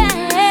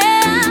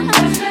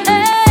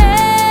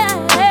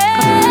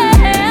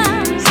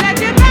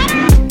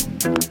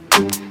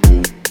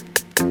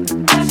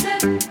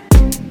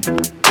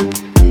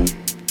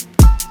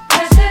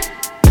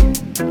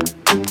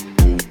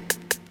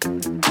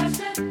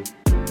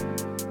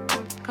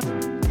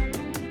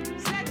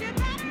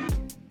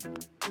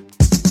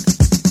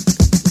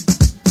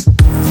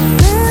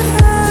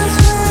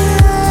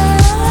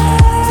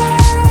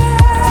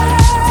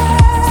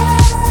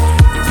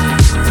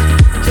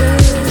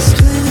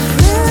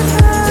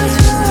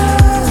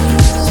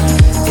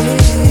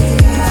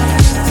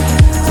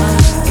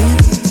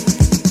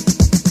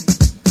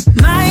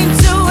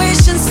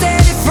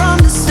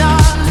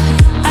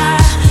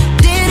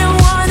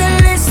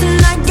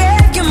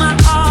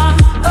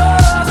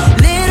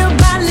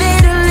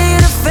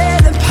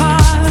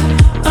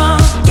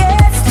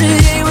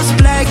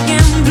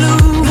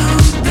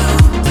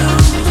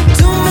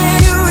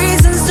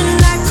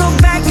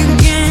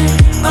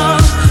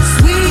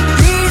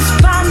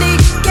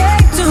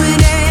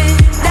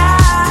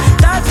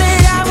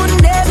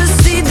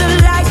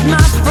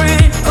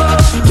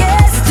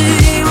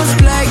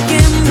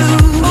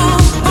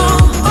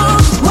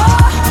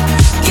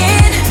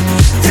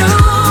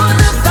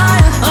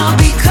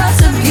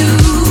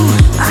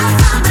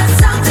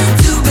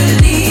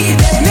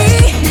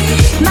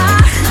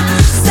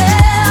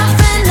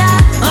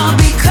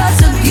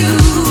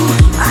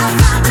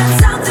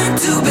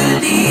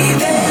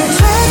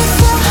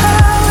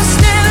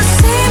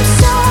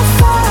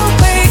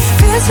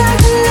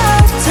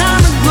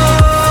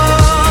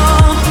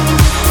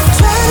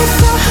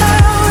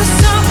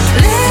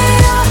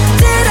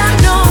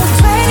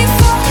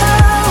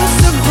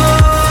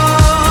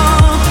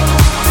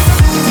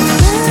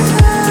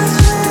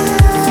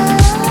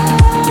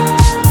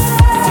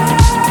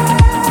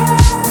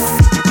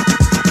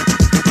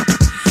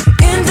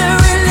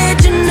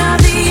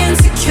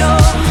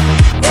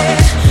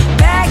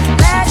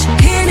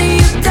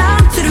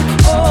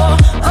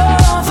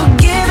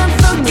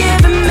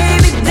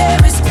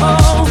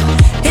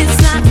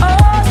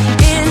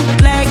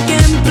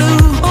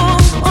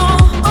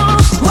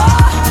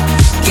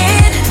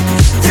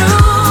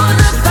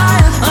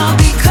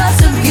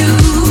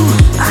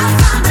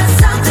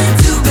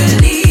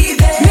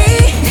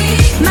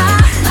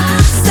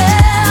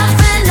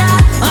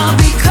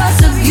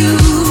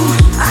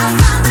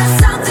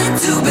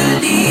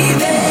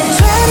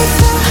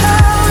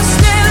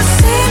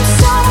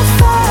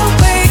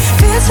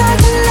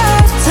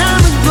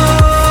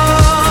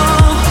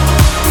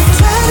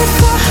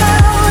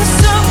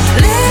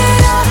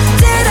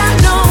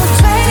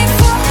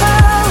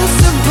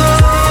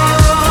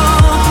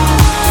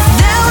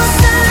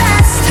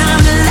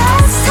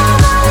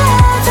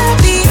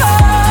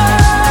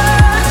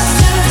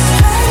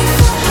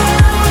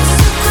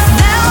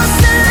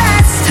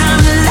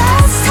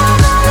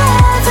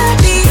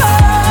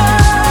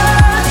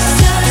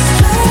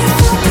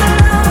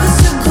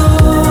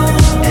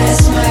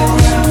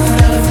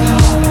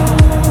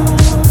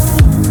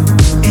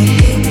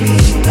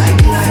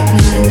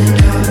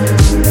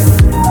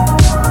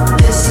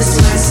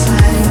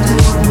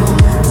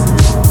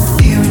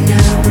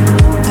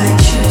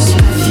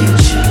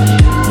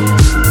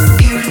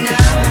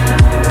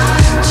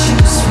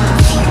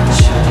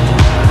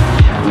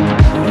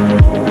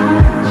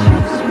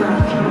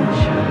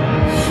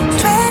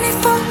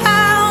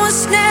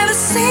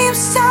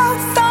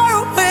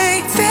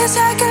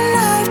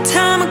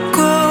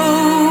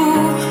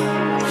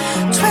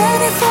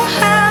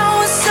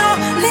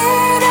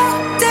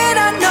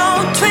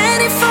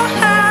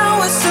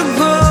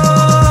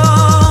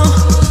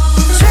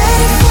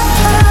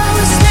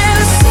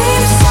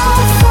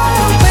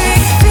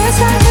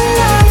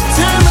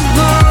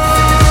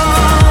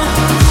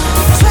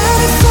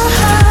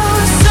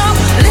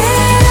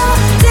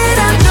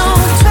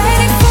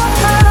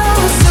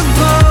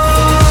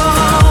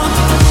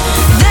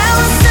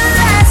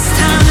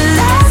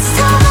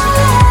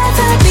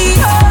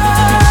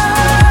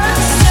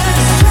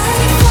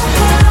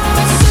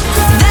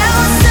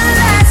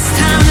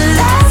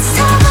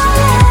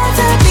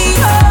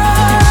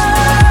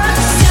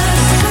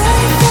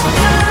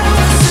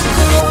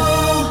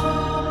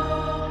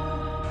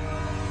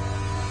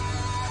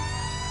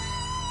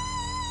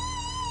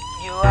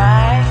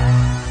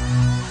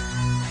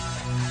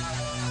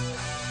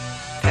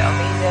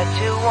 that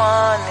you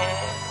want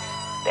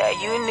it, that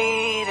you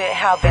need it,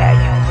 how bad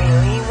you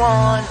really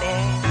want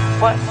it.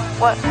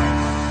 What?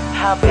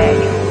 How bad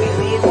you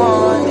really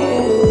want it.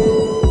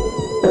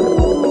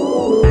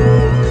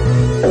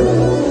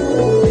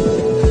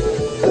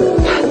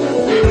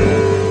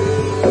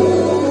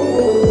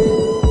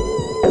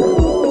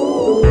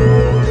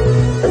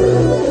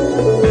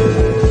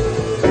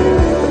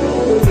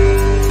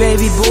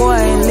 Baby boy,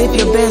 live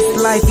your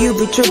best life, you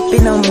be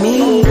tripping on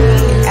me.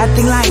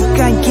 Acting like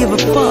I give a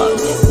fuck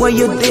where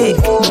your dick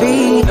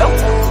be.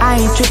 I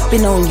ain't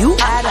tripping on you,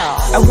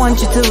 I want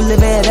you to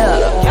live it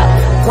up.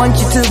 Want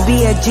you to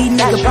be a G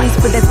nigga, please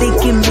put that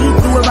dick in me.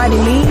 Do it right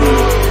in me.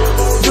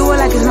 Do it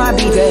like it's my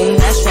B-day.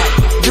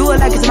 Do it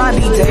like it's my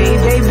B-day,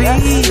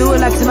 baby. Do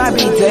it like it's my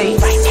B-day.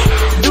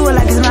 Do it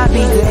like it's my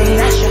B-day.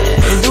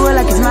 Do it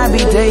like it's my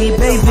B-day,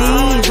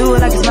 baby. Do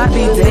it like it's my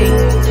B-day.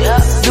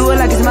 Do it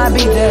like it's my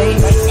B-day.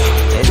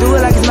 Do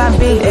it like it's my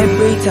B.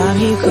 Every time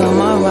he come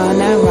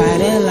around, I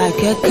ride it like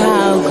a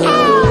cowgirl.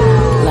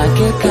 Like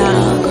a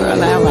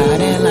cowgirl, I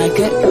ride it like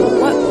a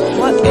what?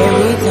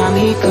 Every time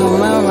he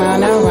come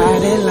around, I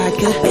ride it like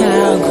a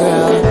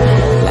cowgirl.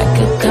 Like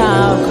a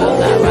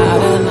cowgirl, I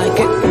ride it like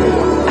a.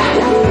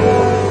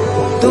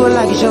 Do it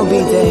like it's your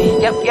B-day.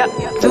 Yep.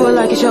 Do it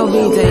like it's your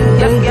B-day.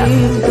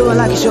 Yep. Do it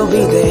like it's your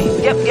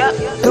B-day. Yep.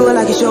 Do it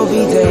like it's your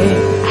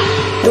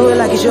B-day. Do it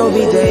like it's your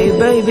B-day,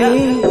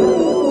 baby.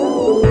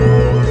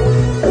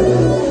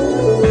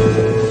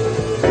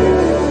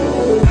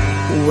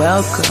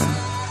 Welcome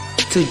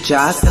to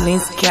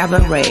Jocelyn's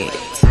Cabaret.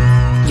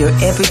 Your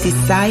every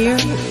desire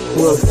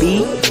will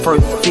be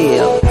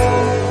fulfilled.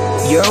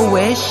 Your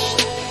wish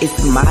is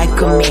my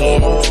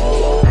command.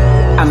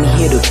 I'm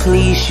here to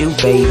please you,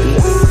 baby.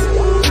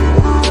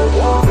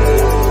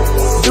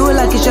 Do it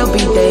like it's your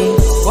B-day.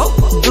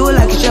 Do it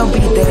like it's your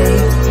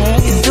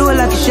B-day. Do it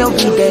like it's your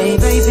B-day,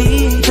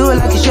 baby. Do it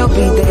like it's your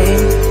B-day.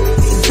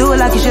 Do it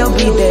like it's your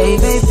B-day,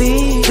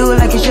 baby. Do it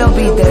like it's your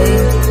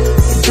B-day.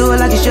 Do it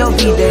like it's your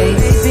B-day,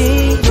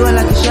 baby. Do it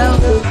like it's your.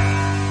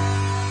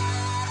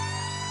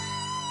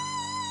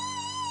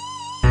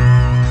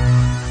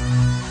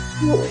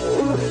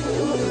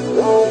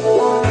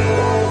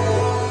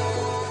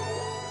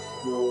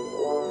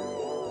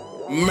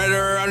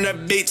 Murder on the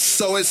beat,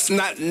 so it's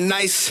not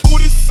nice.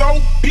 Booty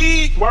so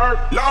big, word,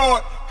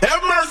 Lord,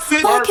 have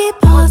mercy. Why keep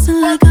pausing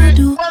like I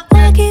do?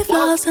 Why keep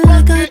flossing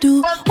like I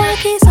do? Why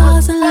keep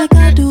saucing like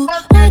I do?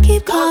 Why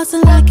keep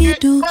causing like you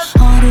do?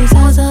 All these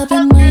eyes up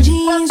in my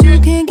jeans, you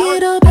can't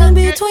get up in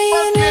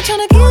between. You're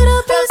trying to get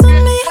a piece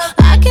of me.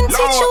 I can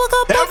teach you a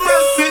couple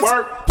things.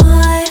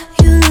 Why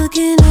you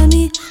looking at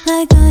me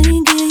like I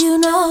ain't give you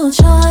no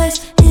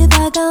choice? If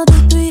I count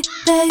to 3,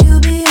 then you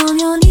be on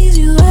your knees.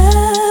 You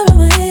ever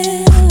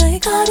win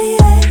like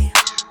Cartier?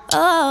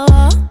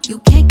 Oh, you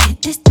can't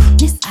get this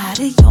thickness out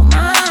of your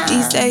mind.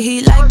 He say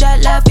he like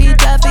that Laffy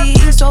Taffy.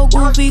 He so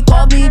goofy,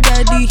 call me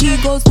daddy. He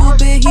go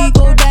stupid, he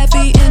go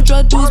daffy.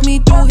 Introduce me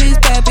to his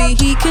pappy.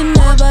 He can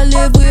never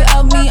live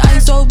without me. I'm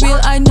so real,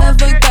 I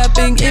never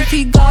capping. If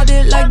he got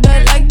it like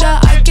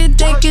that, I can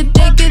take it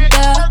there.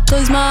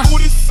 Cause my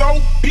booty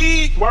so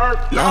big, word,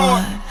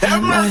 Lord,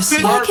 have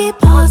mercy. Why keep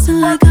pausing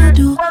like I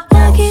do?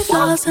 Why keep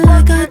flossing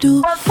like I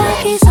do? Why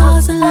keep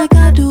saucing like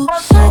I do?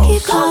 Why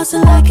keep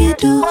causing like you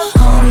do?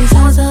 All these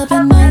eyes up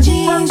in my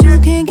jeans, you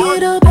can't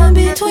get up in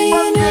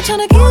between. You're trying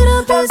to get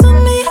a piece of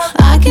me.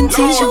 I can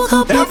teach you a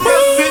couple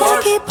things. Why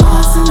keep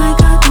pausing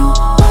like I do?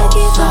 Why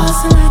keep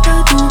flossing like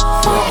I do?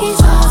 Why keep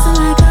saucing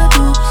like I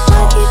do?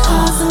 Why keep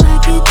causing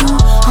like you do?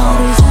 All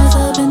these eyes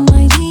up in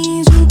my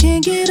jeans, you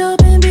can't get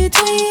up in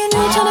between.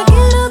 You're trying to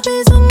get a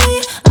piece of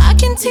me. I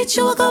can teach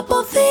you a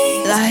couple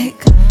things.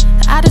 Like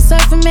how to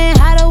surf a man,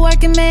 how to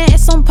work a man.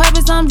 It's on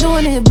purpose, I'm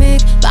doing it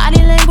big.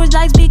 Body language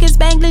like speaking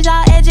Spanglish.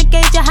 I'll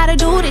educate you how to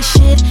do this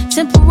shit.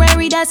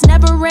 Temporary, that's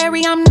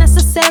temporary. I'm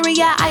necessary,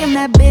 yeah, I am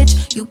that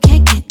bitch. You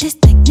can't get this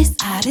thickness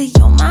out of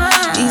your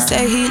mind. He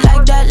say he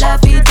like that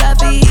Laffy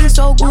Taffy. He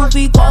so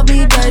goofy, call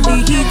me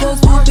daddy. He go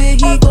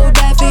stupid, he go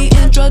daffy.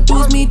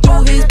 Introduce me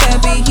to his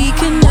pappy. He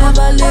can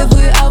never live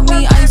without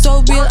me. I'm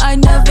so real, I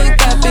never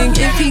capping.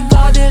 If he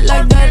got it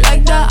like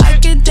that, I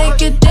can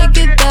take it there.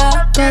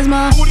 Cause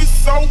my booty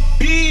so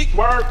big,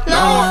 word,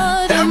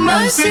 Lord, have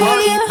mercy.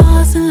 Why keep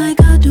pausing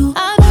like I do?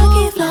 Why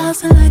keep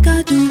flossing like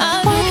I do?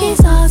 Why keep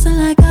saucing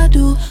like I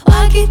do?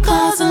 Why keep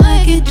causing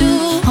like you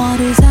do? All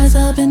these eyes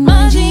up in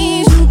my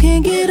jeans, you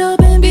can't get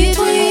up in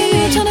between.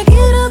 You're trying to get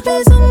a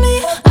piece of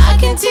me. I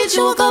can teach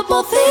you a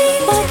couple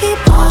things. Why keep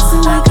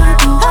pausing like I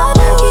do?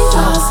 Why keep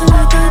flossing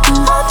like I do?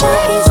 Why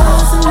keep